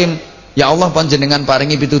mustaqim. Ya Allah panjenengan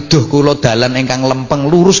paringi pituduh kula dalan ingkang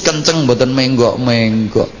lempeng lurus kenceng mboten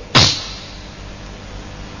menggok-menggok.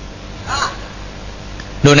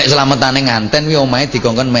 Lho nek slametane nganten kuwi omahe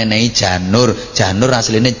dikongkon menehi janur. Janur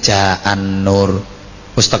asline Ja'an-nur.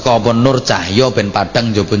 Wis teko apa nur cahya ben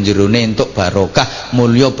padhang njaba jerone entuk barokah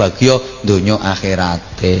mulya bagya donya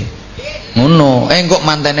akhirate. Ngono. Engko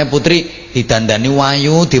mantene putri didandani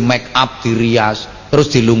wayu, di make up, dirias,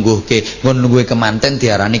 terus dilungguhke. Nggon lungguhe kemanten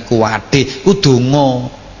diarani kuwade. Ku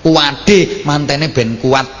donga. Kuwade mantene ben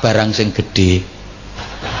kuat barang sing gedhe.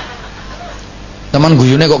 Teman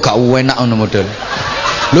guyune kok gak enak ngono model.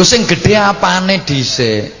 Lho sing gedhe apane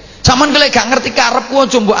dhisik? Saman kelek gak ngerti karepku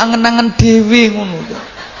aja mbok angen-angen dhewe ngono.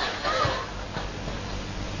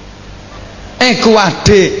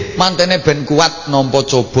 Kuwade mantene ben kuat nampa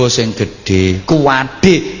coba sing gedhe.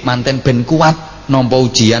 Kuwade manten ben kuat nampa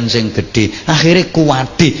ujian sing gedhe. Akhire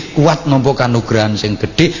kuwade kuat nampa kanugrahan sing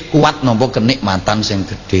gedhe, kuat nampa kenikmatan sing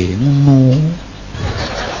gedhe. Ngono.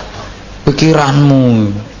 Pikiranmu.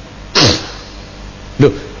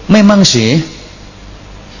 Loh, memang sih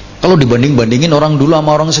kalau dibanding-bandingin orang dulu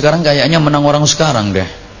sama orang sekarang kayaknya menang orang sekarang deh.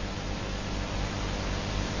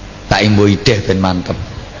 Tak imboi deh ben mantep.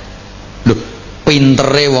 Loh,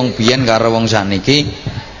 pintere wong biyen karo wong saniki.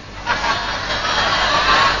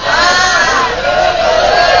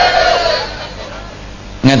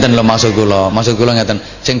 Ngeten lho maksud kula ngeten.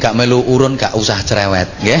 Sing gak melu urun gak usah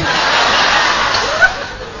cerewet, nggih.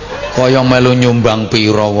 Kaya melu nyumbang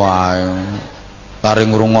pira wae. Kare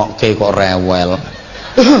ngrungokke kok rewel.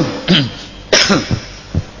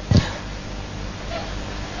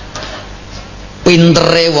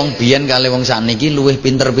 Pintere wong biyen kali wong sakniki luwih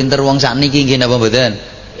pinter-pinter wong sakniki nggih napa mboten?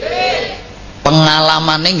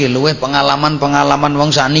 Pengalamane nggih luwih pengalaman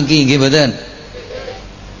wong sakniki nggih mboten?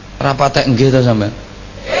 Ora patek nggih to sampean?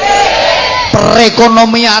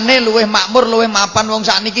 Perekonomiane luwih makmur luwih mapan wong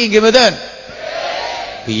sakniki nggih mboten?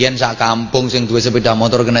 Biyen sak kampung sing duwe sepeda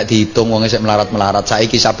motor kena dihitung wong sik melarat-melarat.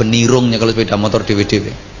 Saiki saben nirung nyekel sepeda motor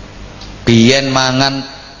dhewe-dhewe. Biyen mangan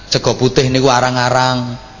sego putih niku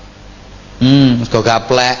arang-arang. Sego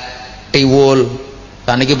gaplek, tiwul.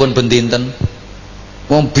 Saniki pun ben dinten.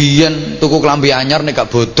 Wong biyen tuku klambi anyar nek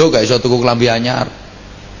gak bodo gak iso tuku klambi anyar.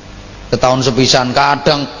 Setahun sepisan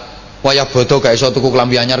kadang wayah bodo gak iso tuku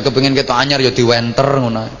klambi anyar kepengin ketok anyar ya diwenter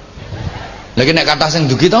ngono. Lagi nek kathah sing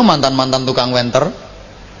dugi to mantan-mantan tukang wenter.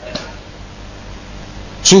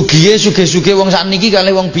 Sugih-sugih wong sakniki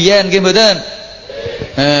kalih wong biyen nggih mboten?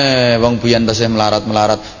 Wong biyen tasih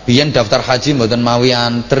melarat-melarat. Biyen daftar haji mboten mawi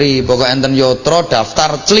antri, pokok enten yatra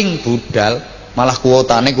daftar cling budal, malah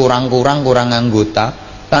kuotane kurang anggota.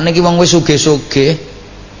 Saniki wong wis sugih-sugih.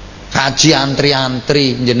 Haji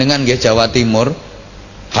antri-antri, jenengan nggih Jawa Timur.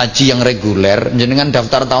 Haji yang reguler, jenengan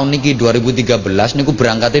daftar tahun niki 2013 niku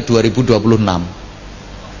berangkatnya 2026.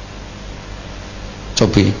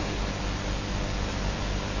 Cobi.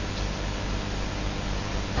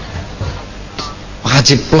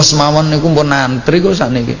 Haji plus mawon niku pun antri kok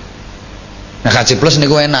sakniki. Nah haji plus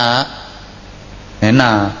niku enak.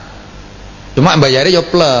 Cuma bayarnya ya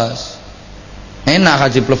plus. Enak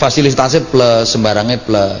haji plus, fasilitasnya plus, sembarangnya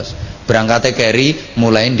plus. Berangkatnya carry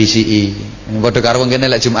mulai DCI. Padha karo wong kene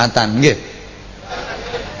lek Jumatan nggih.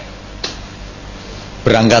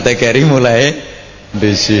 Berangkatnya carry mulai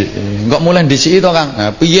DCI. Enggak mulai DCI to Kang.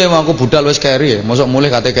 Nah, piye aku budal wis carry, mosok mulai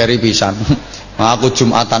kate carry pisan. Aku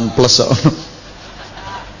Jumatan plus kok.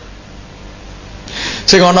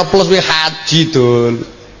 Sing ana plus kuwi haji dul.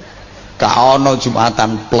 Gak ana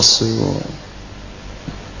Jumatan plus iku.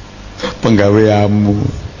 Penggaweanmu.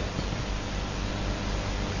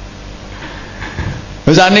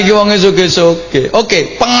 Saniki wong sugih-sugih.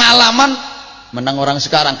 Oke, pengalaman menang orang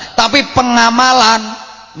sekarang, tapi pengamalan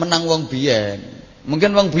menang wong biyen.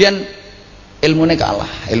 Mungkin wong biyen ilmune kalah,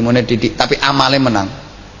 ilmune didik, tapi amale menang.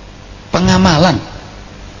 Pengamalan.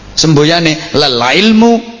 Semboyane lal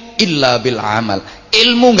ilmu illa bil amal.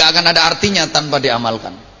 Ilmu enggak akan ada artinya tanpa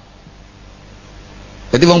diamalkan.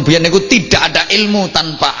 Jadi wong biyen niku tidak ada ilmu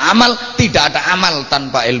tanpa amal, tidak ada amal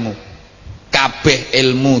tanpa ilmu. Kabeh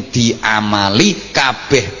ilmu diamali,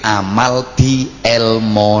 kabeh amal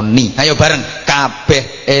dielmoni. Ayo bareng,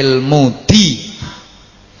 kabeh ilmu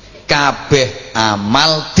kabeh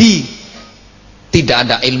amal tidak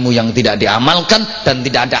ada ilmu yang tidak diamalkan dan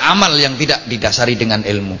tidak ada amal yang tidak didasari dengan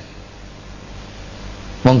ilmu.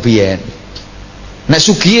 Wong biyen nek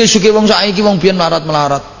sugih wong saiki wong biyen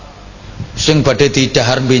melarat sing badhe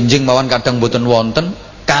didahar benjing mawon kadang mboten wonten,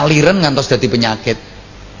 kaliren ngantos dadi penyakit.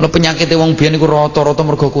 Lho penyakite wong biyen iku rata-rata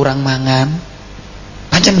mergo kurang mangan.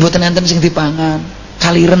 Pancen mboten enten sing dipangan.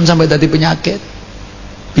 Kaliren sampai dadi penyakit.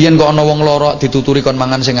 Biyen kok ana wong lara dituturi kon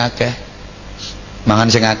mangan sing akeh. Mangan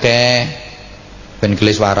sing akeh ben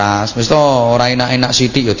gelis waras. Wis to ora enak-enak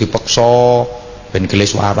sithik ya dipeksa ben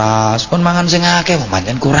gelis waras. Kon mangan sing akeh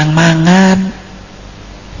pancen kurang mangan.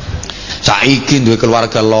 Saiki duwe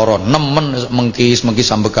keluarga lara, nemen mengkis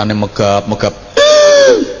sambekane megap.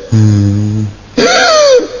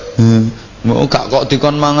 Gak kok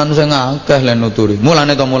dikon mangan sing akeh le nuturi.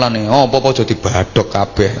 Mulane apa-apa aja dibadhok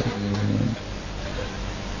kabeh.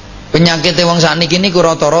 Penyakite wong sakniki niku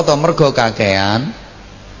rata-rata mergo kakehan.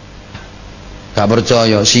 Gak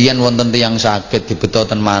percaya, siyen wonten tiyang sakit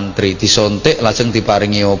dibetoten mantri, disontik lajeng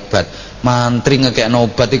diparingi obat. Mantri ngekekno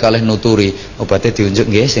obat iki kalih nuturi. Obate diunjuk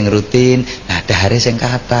nggih sing rutin. Nah, dahare sing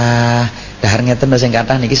kathah. Dahar ngeten sing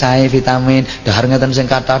kathah niki sae vitamin. Dahar ngeten sing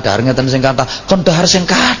kathah, Kon dahar sing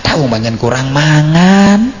kathah wong pancen kurang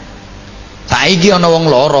mangan. Saiki ana wong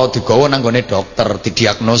lara digawa nang gone dokter,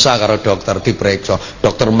 didiagnosa karo dokter, diperiksa.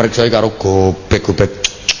 Dokter mriksai karo gobek-gobek.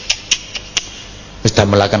 Wis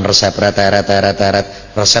damelaken resep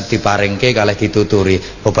reteret. Resep diparingke kalih dituturi.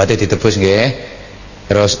 Obate ditebus nggih.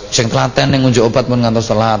 Terus sing telaten ning ngunjuk obat mun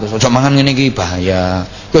ngantos telat. Aja mangan ngene iki bahaya.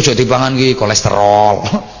 Kowe aja dipangan iki kolesterol.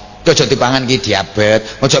 Kowe aja dipangan iki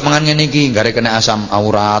diabetes. Aja mangan ngene iki gare kena asam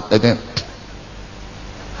urat.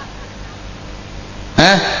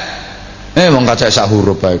 Wong kacek sak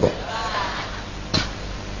huruf bae kok.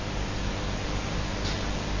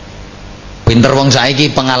 Pinter wong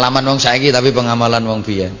saiki, pengalaman wong saiki tapi pengamalan wong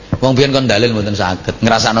biyen. Wong biyen kon dalil mboten saged.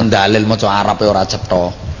 Ngrasakno dalil maca Arabe ora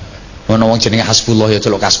cetha. Ono wong jenenge hasbullah ya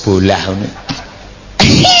celuk kasbolah ngono.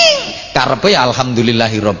 Karepe ya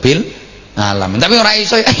alhamdulillahirabbil alamin. Tapi ora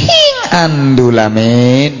iso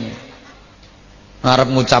andulamin.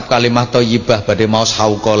 Arep ngucap kalimat thayyibah badhe maos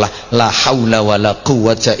hauqalah la haula wala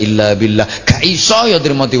quwwata illa billah. Gak iso ya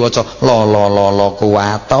trimo diwaca la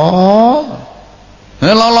kuwato.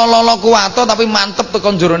 La kuwato tapi mantep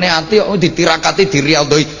tekan jerone ati kok ditirakati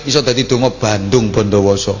dirialdoi iso dadi donga Bandung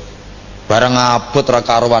Bondowoso. Bareng abot ra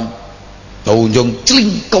karuan. Unjung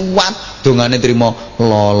cling kuat dongane trimo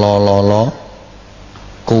la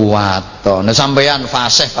kuwato. Nek sampean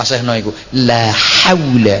fasih-fasihno iku la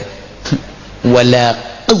haula wala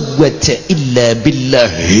quwwata illa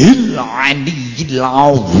billahil aliyyil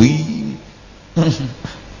azim.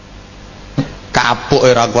 Kapuk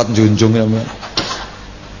ora kuat njunjung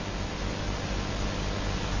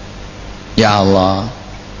ya Allah.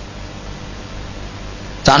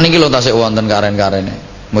 Sakniki lho tasik wonten karen-karene.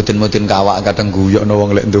 Mudin-mudin kawak kadang guyokno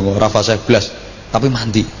wong lek ndonga ora fasih blas tapi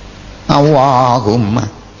mandi. Allahumma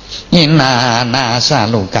inna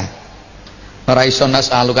nasaluka ora iso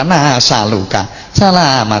nasaluka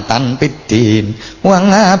salamatan fiddin wa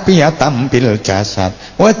ngafiyatan fil jasad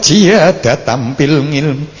wa ziyadatan fil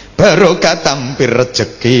ilm barokatan fir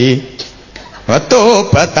rezeki wa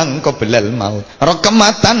tobatan qoblal maut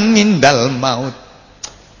rahmatan indal maut.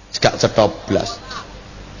 Gak cetha blas.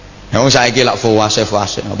 Yang saiki lak fase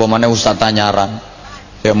apa maneh ustaz tanyaran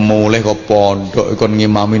ya mulih kok pondok ikon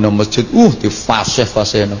ngimami nang masjid di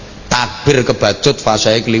fase-faseno takbir kebacut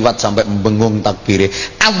fasenya kliwat sampai membengung takbire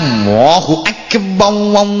Allahu akbar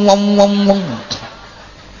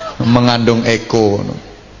mengandung eko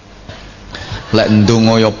lek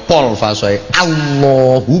ndonga ya pol fasenya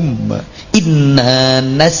Allahumma inna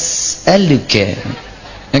nas'aluka.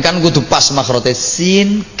 Ini kan kudu pas makhrote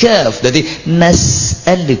sin kaf. Jadi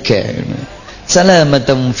nas'aluka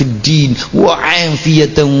salamatan fid din wa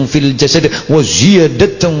afiyatan fil jasad wa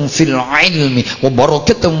ziyadatan fil ilmi wa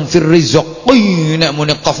barakatan fil rizqi. Nek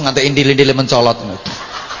muni qaf ngate indil-indil mencolot.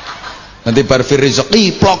 Nanti bar fil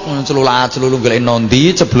rizqi plok celulu golek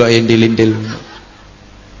nondi cebloke indil-indil.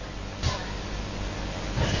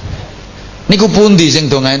 Niku pundi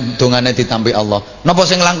sing dongane ditampi Allah? Napa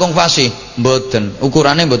sing langkung fasih? Mboten.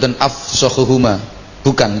 Ukurane mboten afsahuhuma.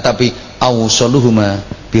 Bukan, tapi awsaluhuma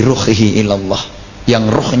bi ruhihi ilallah.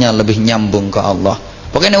 Yang ruhnya lebih nyambung ke Allah.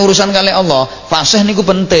 Pokoknya urusan kali Allah, fasih niku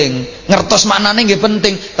penting. Ngertos maknane nggih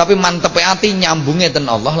penting, tapi mantepe ati nyambunge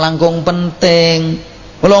ten Allah langkung penting.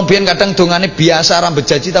 Wong biyen kadang dongane biasa rambut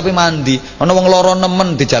jaji tapi mandi. Ana wong lara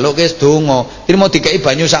nemen dijalukke donga, trimo dikeki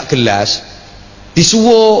banyu sak gelas.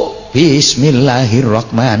 Disuwuk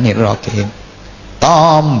bismillahirrahmanirrahim.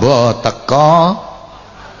 Tombo teka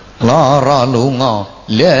lara lunga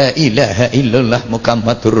la ilaha illallah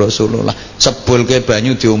Muhammadur Rasulullah. Sebulke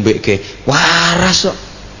banyu diombekke waras kok.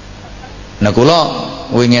 Nah kula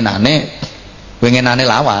winginane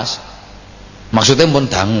lawas. Maksudnya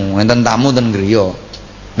pun dangu enten tamu ten griya.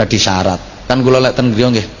 Nah disyarat. Kan kula lek ten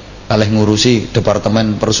griya nggih kalih ngurusi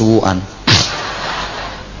departemen persuwukan.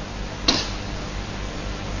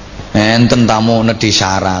 Enten tamu nedhi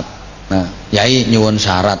syarat. Nah, Yai nyuwun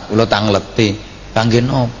syarat, kula tangleti. Kangge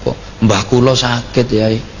napa? Mbah kula sakit,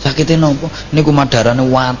 Yai. Sakite napa? Niku madarane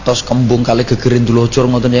watos, kembung kali gegerin dulujur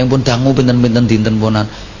ngoten Yai pun dangu pinten-pinten dinten punan.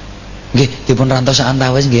 Nggih, dipun rantos sak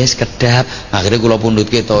antawis nggih sekedap. Akhire kula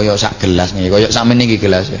pundhutke toya sak gelas nggih, kaya sakmene iki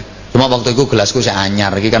gelas ya. Cuma waktu itu gelasku sik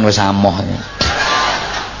anyar, iki kan wis amoh.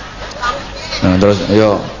 Nah, terus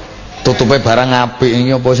yo tutupe barang apik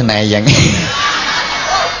iki apa seneyeng.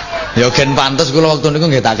 Ya gen pantes kula waktu niku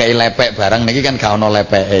nggih tak kei lepek barang niki kan gak ana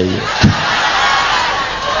lepeke.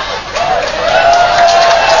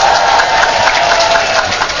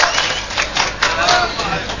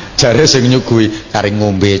 Jare sing nyuguhi kari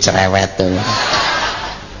ngombe cerewet.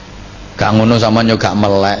 Gak ngono sampean yo gak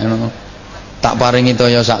melek ngono. Tak paringi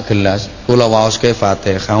toya sak gelas, kula waoske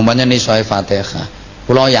Fatihah. Umpamane nisoe Fatihah.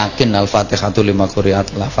 Kula yakin Al-Fatihatu lima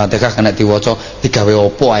quri'at. Fatihah kena diwaca digawe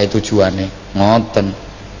apa ae tujuane. Ngoten.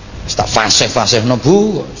 Tak fasih-fasihno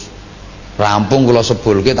Bu. Rampung kula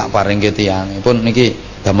sebulke tak paringke tiyang. Pun niki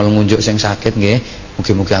damel ngunjuk sing sakit nggih.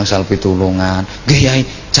 Mugi-mugi angsal pitulungan. Nggih Yai,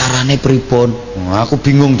 carane pripun? Aku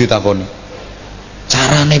bingung ditakoni.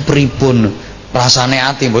 Carane pripun? Rasane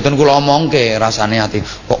ati mboten kula omongke, rasane ati.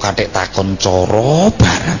 Kok kathik takon cara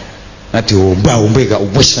barang. Nah diomba-ombe gak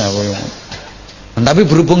wis aku. Tapi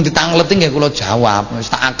berhubung ditangleti nggih kula jawab, wis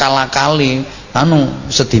tak akal-akali.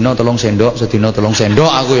 Sedina 3 sendok, sedina 3 sendok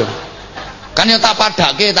aku ya. Kan ya tak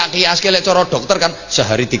padake, tak kiaske lek cara dokter kan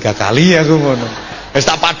sehari 3 kali aku ngono. Wis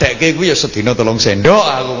tak padake kuwi ya sedina 3 sendok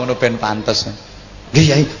aku ngono ben pantes. Nggih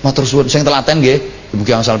Yai, matur suwun sing telaten nggih.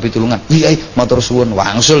 Mugi angsal pitulungan. Nggih Yai, matur suwun.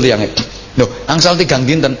 Wangsul tiyang. Lho, angsal 3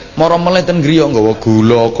 dinten, mara meleh ten griya nggawa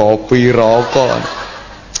gula, kopi, rokok.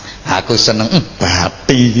 Aku seneng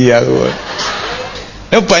bati iki aku.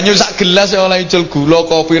 Ya banyu sak gelas ya oleh ijol gula,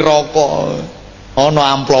 kopi, rokok.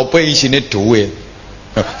 Ana amplope isine dhuwit.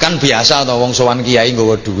 Kan biasa to wong sowan kiai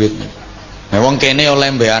nggawa dhuwit. Nek wong kene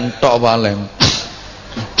oleh mbekan tok paling.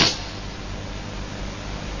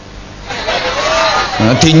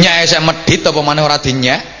 Nah, dinyek sik medhit apa maneh ora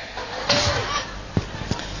dinyek.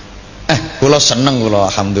 Kula seneng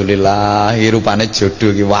kula alhamdulillah rupane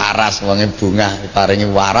jodoh iki waras wonge bungah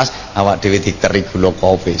paringi waras awak dhewe dikeri gula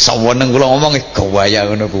kopi. Saweneng kula ngomong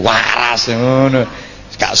gawaya ngono Bu, waras ngono.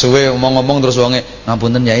 Gak suwe ngomong-ngomong terus wonge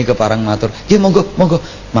ngapunten Yai kepareng matur. Nggih monggo monggo.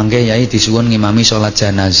 Mangke Yai disuwun ngimami salat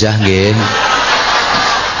jenazah nggih.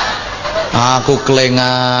 Aku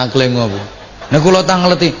klengak-klengo Bu. Nek kula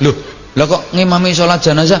tangleti, lho, lha kok ngimami salat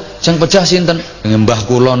jenazah sing pejah sinten? Mbah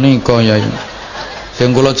kula nika Yai.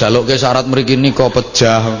 Sing kula jalukke syarat mriki nika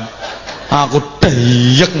pejah. Aku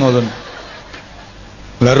deyek ngoten.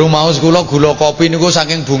 Lah rumaos kula gula kopi niku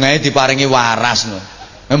saking bungae diparingi waras no.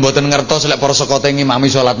 Mboten ngertos lek para sekote ngimami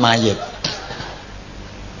salat mayit.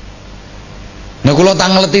 Nek kula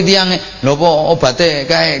tangleti tiyang, lho apa obate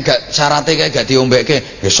kae gak syarate kae gak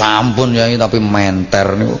diombekke. Ya sampun Yai tapi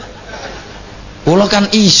menter niku. Kula kan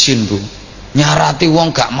izin Bu. Nyarati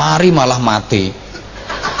wong gak mari malah mati.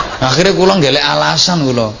 Akhirnya kula ngelek alasan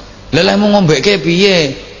kula. Lha mau ngombekke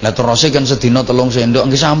piye? Lah terus kan sedina 3 sendok.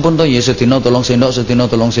 Nggih sampun to ya sedina 3 sendok, sedina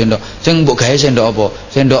 3 sendok. Sing mbok gawe sendok apa?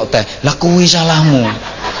 Sendok teh. Lah kuwi salahmu.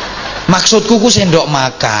 Maksudku ku sendok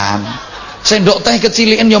makan. Sendok teh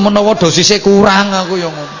keciliken ya menawa dosise kurang aku ya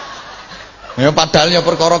ngono. Ya padahal ya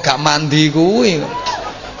perkara gak mandi kuwi.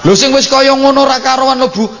 Lho sing wis kaya ngono ora karuan lho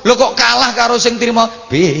Bu. Lho kok kalah karo sing trima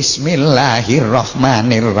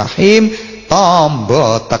Bismillahirrahmanirrahim.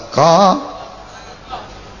 Tombo teka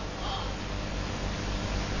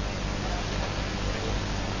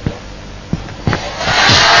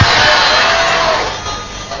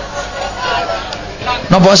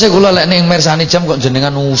napa sih kula lek ning mirsani jam kok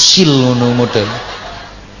jenengan usil ngono model.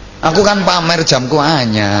 Aku kan pamer jamku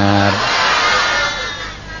anyar.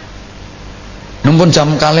 Numpun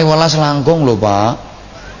jam 12 langkung lho, Pak.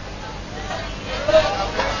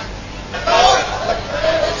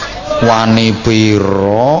 Wani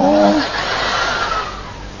piro?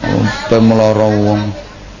 Pemloro wong.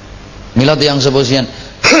 Mila tiyang sepusian.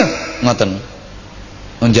 Ngoten.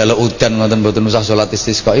 Njaluk udan ngoten mboten usah salat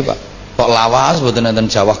istisqa, Pak. Kok lawas mboten enten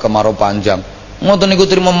jawah kemarau panjang. Ngoten niku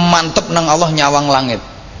trimo mantep nang Allah nyawang langit.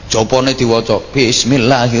 Jopone diwaca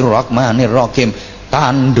Bismillahirrahmanirrahim.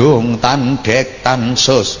 Tandung tandek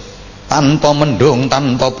tansus, tanpa mendung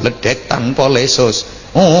tanpa bledek tanpa lesus,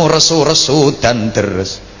 resu-resu dan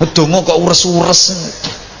deres. Donga kok ures-ures.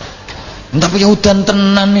 Tapi ya udan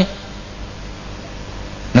tenan nih.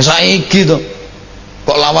 Nah saiki to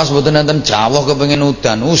kok lawas mboten enten jawah kepengin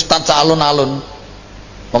udan. Ustaz alun-alun.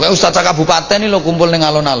 Pokoknya ustaz kabupaten ini lho kumpul ning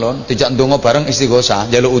alun-alun, dijak ndonga bareng istighosah,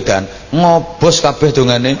 njaluk udan. Ngobos kabeh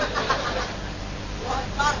dongane.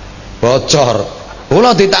 Bocor.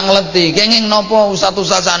 Kula ditangleti, kenging napa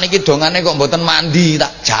ustaz-ustaz saniki dongane kok mboten mandi,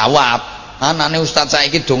 tak jawab. Anane ustaz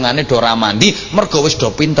saiki dongane do ora mandi, mergo wis do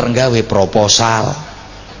pinter gawe proposal.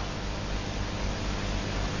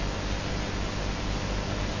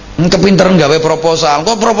 Kepinter gawe proposal.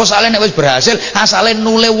 Kok proposalnya nek wis berhasil asale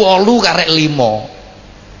nule 8 karek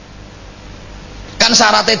 5. Kan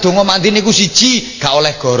syaratnya donga mandi niku 1 gak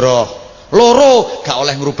oleh goroh, 2 gak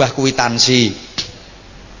oleh ngrubah kwitansi.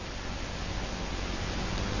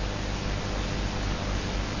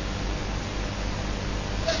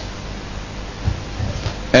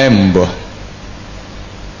 Mbah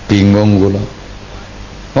bingung kula.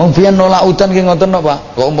 Wong biyen nolak udan ki ngoten napa,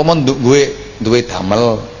 Pak? Kok umpama duwe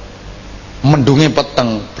damel mendunge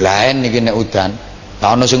peteng, blaen niki nek udan,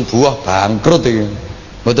 tak ana sing buah bangkrut iki.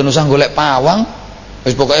 Mboten usah golek pawang,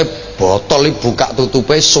 wis pokoke botol iki buka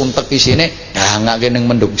tutupe, suntek isine, dangake ning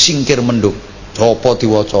mendung, singkir mendung. Copo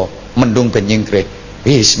diwaca, mendung ben nyingkrih.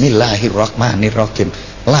 Bismillahirrahmanirrahim.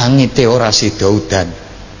 Langite ora sida udan.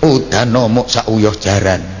 Udan mok sak uyah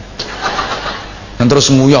jaran. Dan terus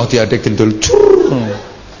nguyah diade gendul.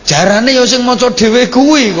 Jarane ya sing maca dhewe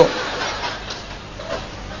kuwi kok.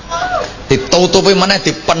 Ditutupi meneh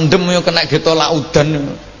dipendem ya kena getolak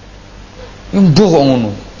udan. Embuh kok ngono.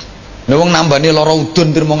 Lah wong nambani lara udun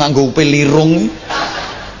trimo nganggo upil lirung.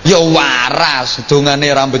 Ya waras dongane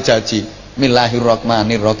ora bejaji.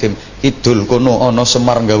 Bismillahirrahmanirrahim. Kidul kono ana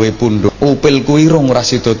Semar gawe pundhuk. Upil kuwi rong ora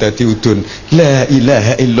sida dadi udun. La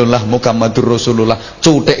ilaha illallah Muhammadur Rasulullah.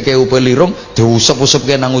 Cuthekke upil lirung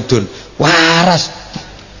diusep-usepke nang udun. Waras.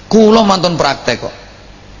 Kula mantun praktek kok.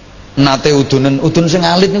 Nate udun sing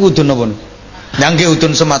alit niku udun apa? Nangge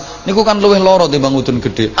udun semat niku kan luwih lara timbang udun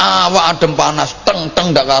gedhe. Awak adem panas, teng-teng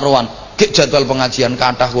ndak karuan. Gek jadwal pengajian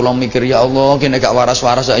kathah kula mikir ya Allah, kene gak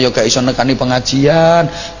waras-waras ayo gak iso nekani pengajian.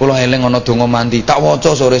 Kula eling ana donga mandi, tak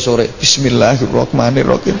waca sore-sore.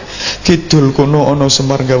 Bismillahirrahmanirrahim. Kidul kono ana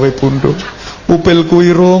Semar gawe pundhuk. Upil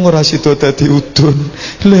kuwi rong ora sida dadi udun.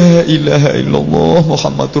 La ilaha illallah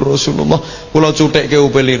Muhammadur Rasulullah. Kula cuthekke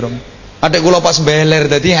upil ireng. Adek kula pas beler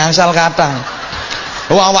dadi asal kathah.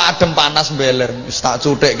 Awak adem panas beler, wis tak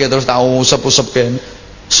cuthekke terus tak usep-usepke.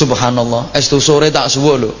 Subhanallah, estu sore tak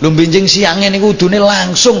suwo lho. Lho benjing siange niku udune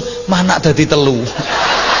langsung manak dadi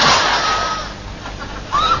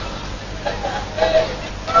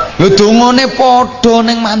 3. Lho dongane padha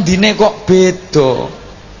ning mandine kok beda.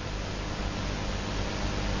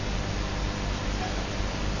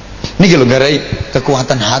 Niki lho garai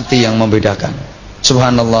kekuatan hati yang membedakan.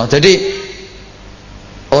 Subhanallah. Jadi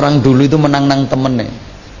orang dulu itu menang nang temene.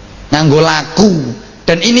 Nganggo laku,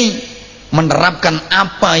 dan ini menerapkan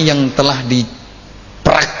apa yang telah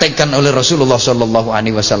dipraktekkan oleh Rasulullah Shallallahu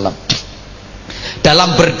Alaihi Wasallam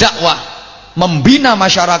dalam berdakwah, membina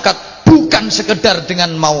masyarakat bukan sekedar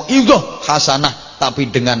dengan mau'idhah hasanah, tapi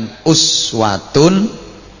dengan uswatun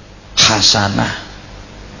hasanah.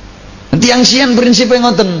 Tiang sian prinsipnya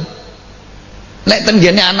ngoten. Lek ten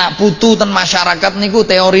gene anak putu ten masyarakat niku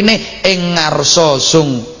teorine ing ngarsa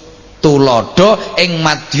sung tulodo, ing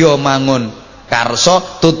madya mangun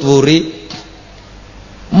karso tutwuri.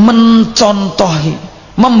 Mencontohi,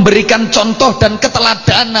 memberikan contoh dan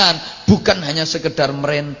keteladanan, bukan hanya sekedar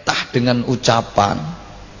merintah dengan ucapan.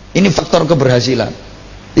 Ini faktor keberhasilan.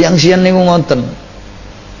 Yang sian niku ngoten.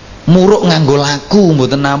 Muruk nganggo laku,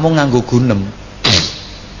 mboten namung nganggo gunem.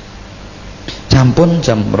 Jampun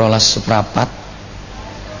jam 12:15.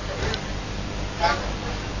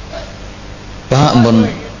 Pak mbon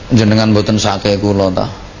jenengan mboten sake kula ta.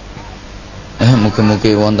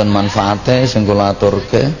 Mugi-mugi wonten manfaate sing kula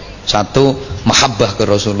aturke. 1, mahabbah ke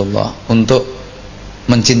Rasulullah, untuk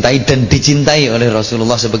mencintai dan dicintai oleh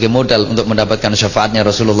Rasulullah sebagai modal untuk mendapatkan syafaatnya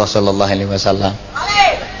Rasulullah sallallahu alaihi wasallam.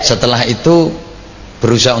 Setelah itu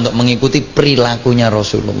berusaha untuk mengikuti perilakunya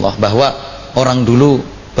Rasulullah, bahwa orang dulu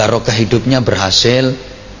barokah hidupnya berhasil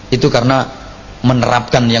itu karena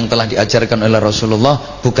menerapkan yang telah diajarkan oleh Rasulullah,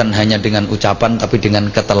 bukan hanya dengan ucapan tapi dengan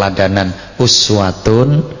keteladanan.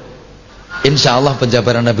 Uswatun. Insya Allah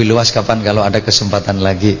penjabaran lebih luas kapan kalau ada kesempatan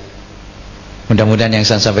lagi. Mudah-mudahan yang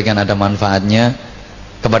saya sampaikan ada manfaatnya.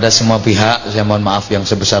 Kepada semua pihak saya mohon maaf yang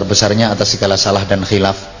sebesar-besarnya atas segala salah dan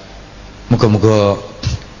khilaf. Muga-muga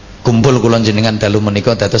kumpul kula jenengan dalu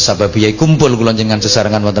menika dados sababiyai kumpul kula jenengan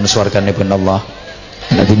sesarengan wonten swarganipun Allah.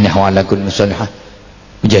 Nabi wa ala kulli salihah.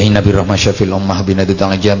 Mujahin Nabi rahmah syafil ummah binadu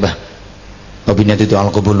ta'ajabah wa binadu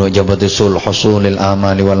al-qubul wa jabatu sul husulil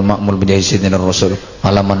amali wal ma'mul bijahi sayyidina rasul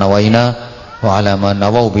ala man nawaina wa ala man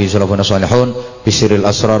nawaw bi salafuna salihun bi sirril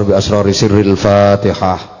asrar bi asrari sirril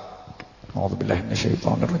fatihah. A'udzu billahi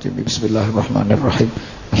minasyaitonir rajim. Bismillahirrahmanirrahim.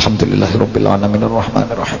 Alhamdulillahirabbil alamin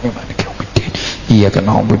arrahmanir rahim maliki yaumiddin. Iyyaka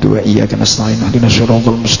na'budu wa iyyaka nasta'in ihdinas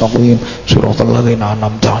siratal mustaqim siratal ladzina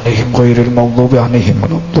an'amta 'alaihim ghairil maghdubi 'alaihim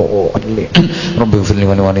waladdallin. Rabbi ighfirli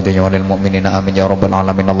wa li walidayya wa lil mu'minina amin ya rabbal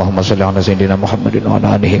alamin. Allahumma shalli 'ala sayyidina Muhammadin wa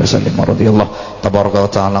 'ala alihi wa sallim radhiyallahu tabaraka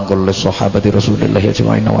wa ta'ala an kulli sahabati Rasulillah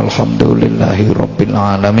ajma'in walhamdulillahi rabbil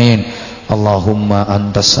alamin. Allahumma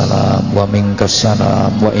antas salam wa minkas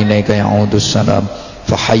salam wa ilaika ya'udus salam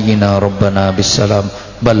fahayyina rabbana bis salam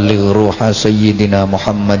balligh ruha sayyidina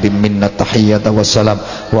Muhammadin minna tahiyyata wassalam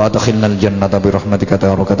wa adkhilnal jannata bi rahmatika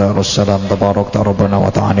tarakatarussalam tabarakta rabbana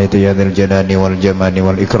wa ta'ala ya dzal jalali wal jamali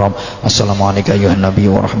wal ikram. Assalamu alayka ayyuhan nabiy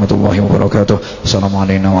wa rahmatullahi wa barakatuh. Assalamu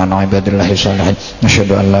alayna wa ala ibadillahi shalihin.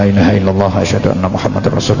 Asyhadu an la ilaha illallah asyhadu anna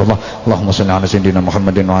muhammadar rasulullah. Allahumma shalli ala sayyidina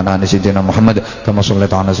Muhammadin wa ala ali sayyidina Muhammad kama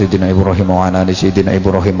shallaita ala sayyidina Ibrahim wa ala ali sayyidina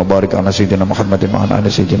Ibrahim wa barik ala sayyidina Muhammadin wa ala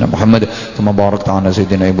ali sayyidina Muhammad kama barakta ala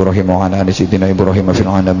sayyidina Ibrahim wa ala ali sayyidina Ibrahim fil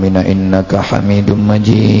alamin innaka hamidum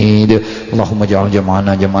majid. Allahumma ja'al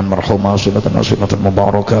jam'ana jam'an marhuma sulatan sulatan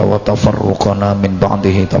mubarakah wa tafarruqana min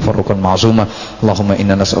ba'dihi tafarruqan ma'suma. Allahumma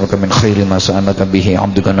inna nas'aluka min khairi ma sa'alaka bihi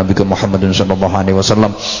 'abduka nabiyuka Muhammadun sallallahu alaihi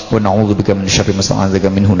wasallam wa na'udzubika min syarri ma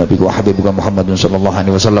sta'adzaka minhu nabiyuka wa habibuka Muhammadun sallallahu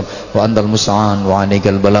alaihi wasallam wa antal musta'an wa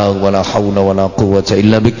 'alaikal balagh wa la haula wa la quwwata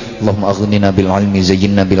illa bik. Allahumma aghnina bil 'ilmi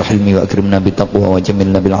zayyinna bil hilmi wa akrimna bit taqwa wa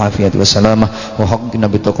jamilna bil 'afiyati was salamah wa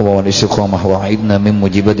haqqina bit taqwa wal istiqamah wa 'idna min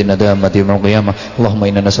mujibati ندامة يوم القيامة. اللهم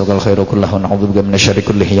إنا نسألك الخير كله ونعوذ بك من الشر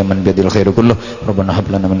كله يا من بيده الخير كله. ربنا هب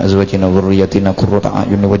لنا من أزواجنا وذرياتنا قرة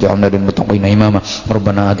أعين واجعلنا للمتقين إماما.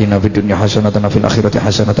 ربنا آتنا في الدنيا حسنة وفي الآخرة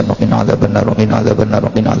حسنة وقنا عذاب النار وقنا عذاب النار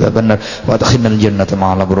وقنا عذاب النار وأدخلنا الجنة مع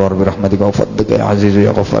الأبرار برحمتك وفضلك يا عزيز يا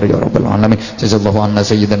غفار يا رب العالمين. جزا الله عنا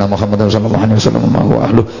سيدنا محمد صلى الله عليه وسلم ما هو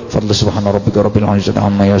أهله. فضل سبحان ربك رب العزة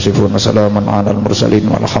عما يصفون وسلام على المرسلين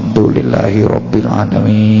والحمد لله رب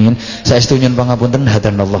العالمين. Saestu nyuwun pangapunten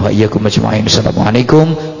hadanallahu iyyakum ajmain.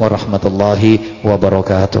 Assalamualaikum warahmatullahi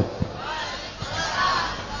wabarakatuh.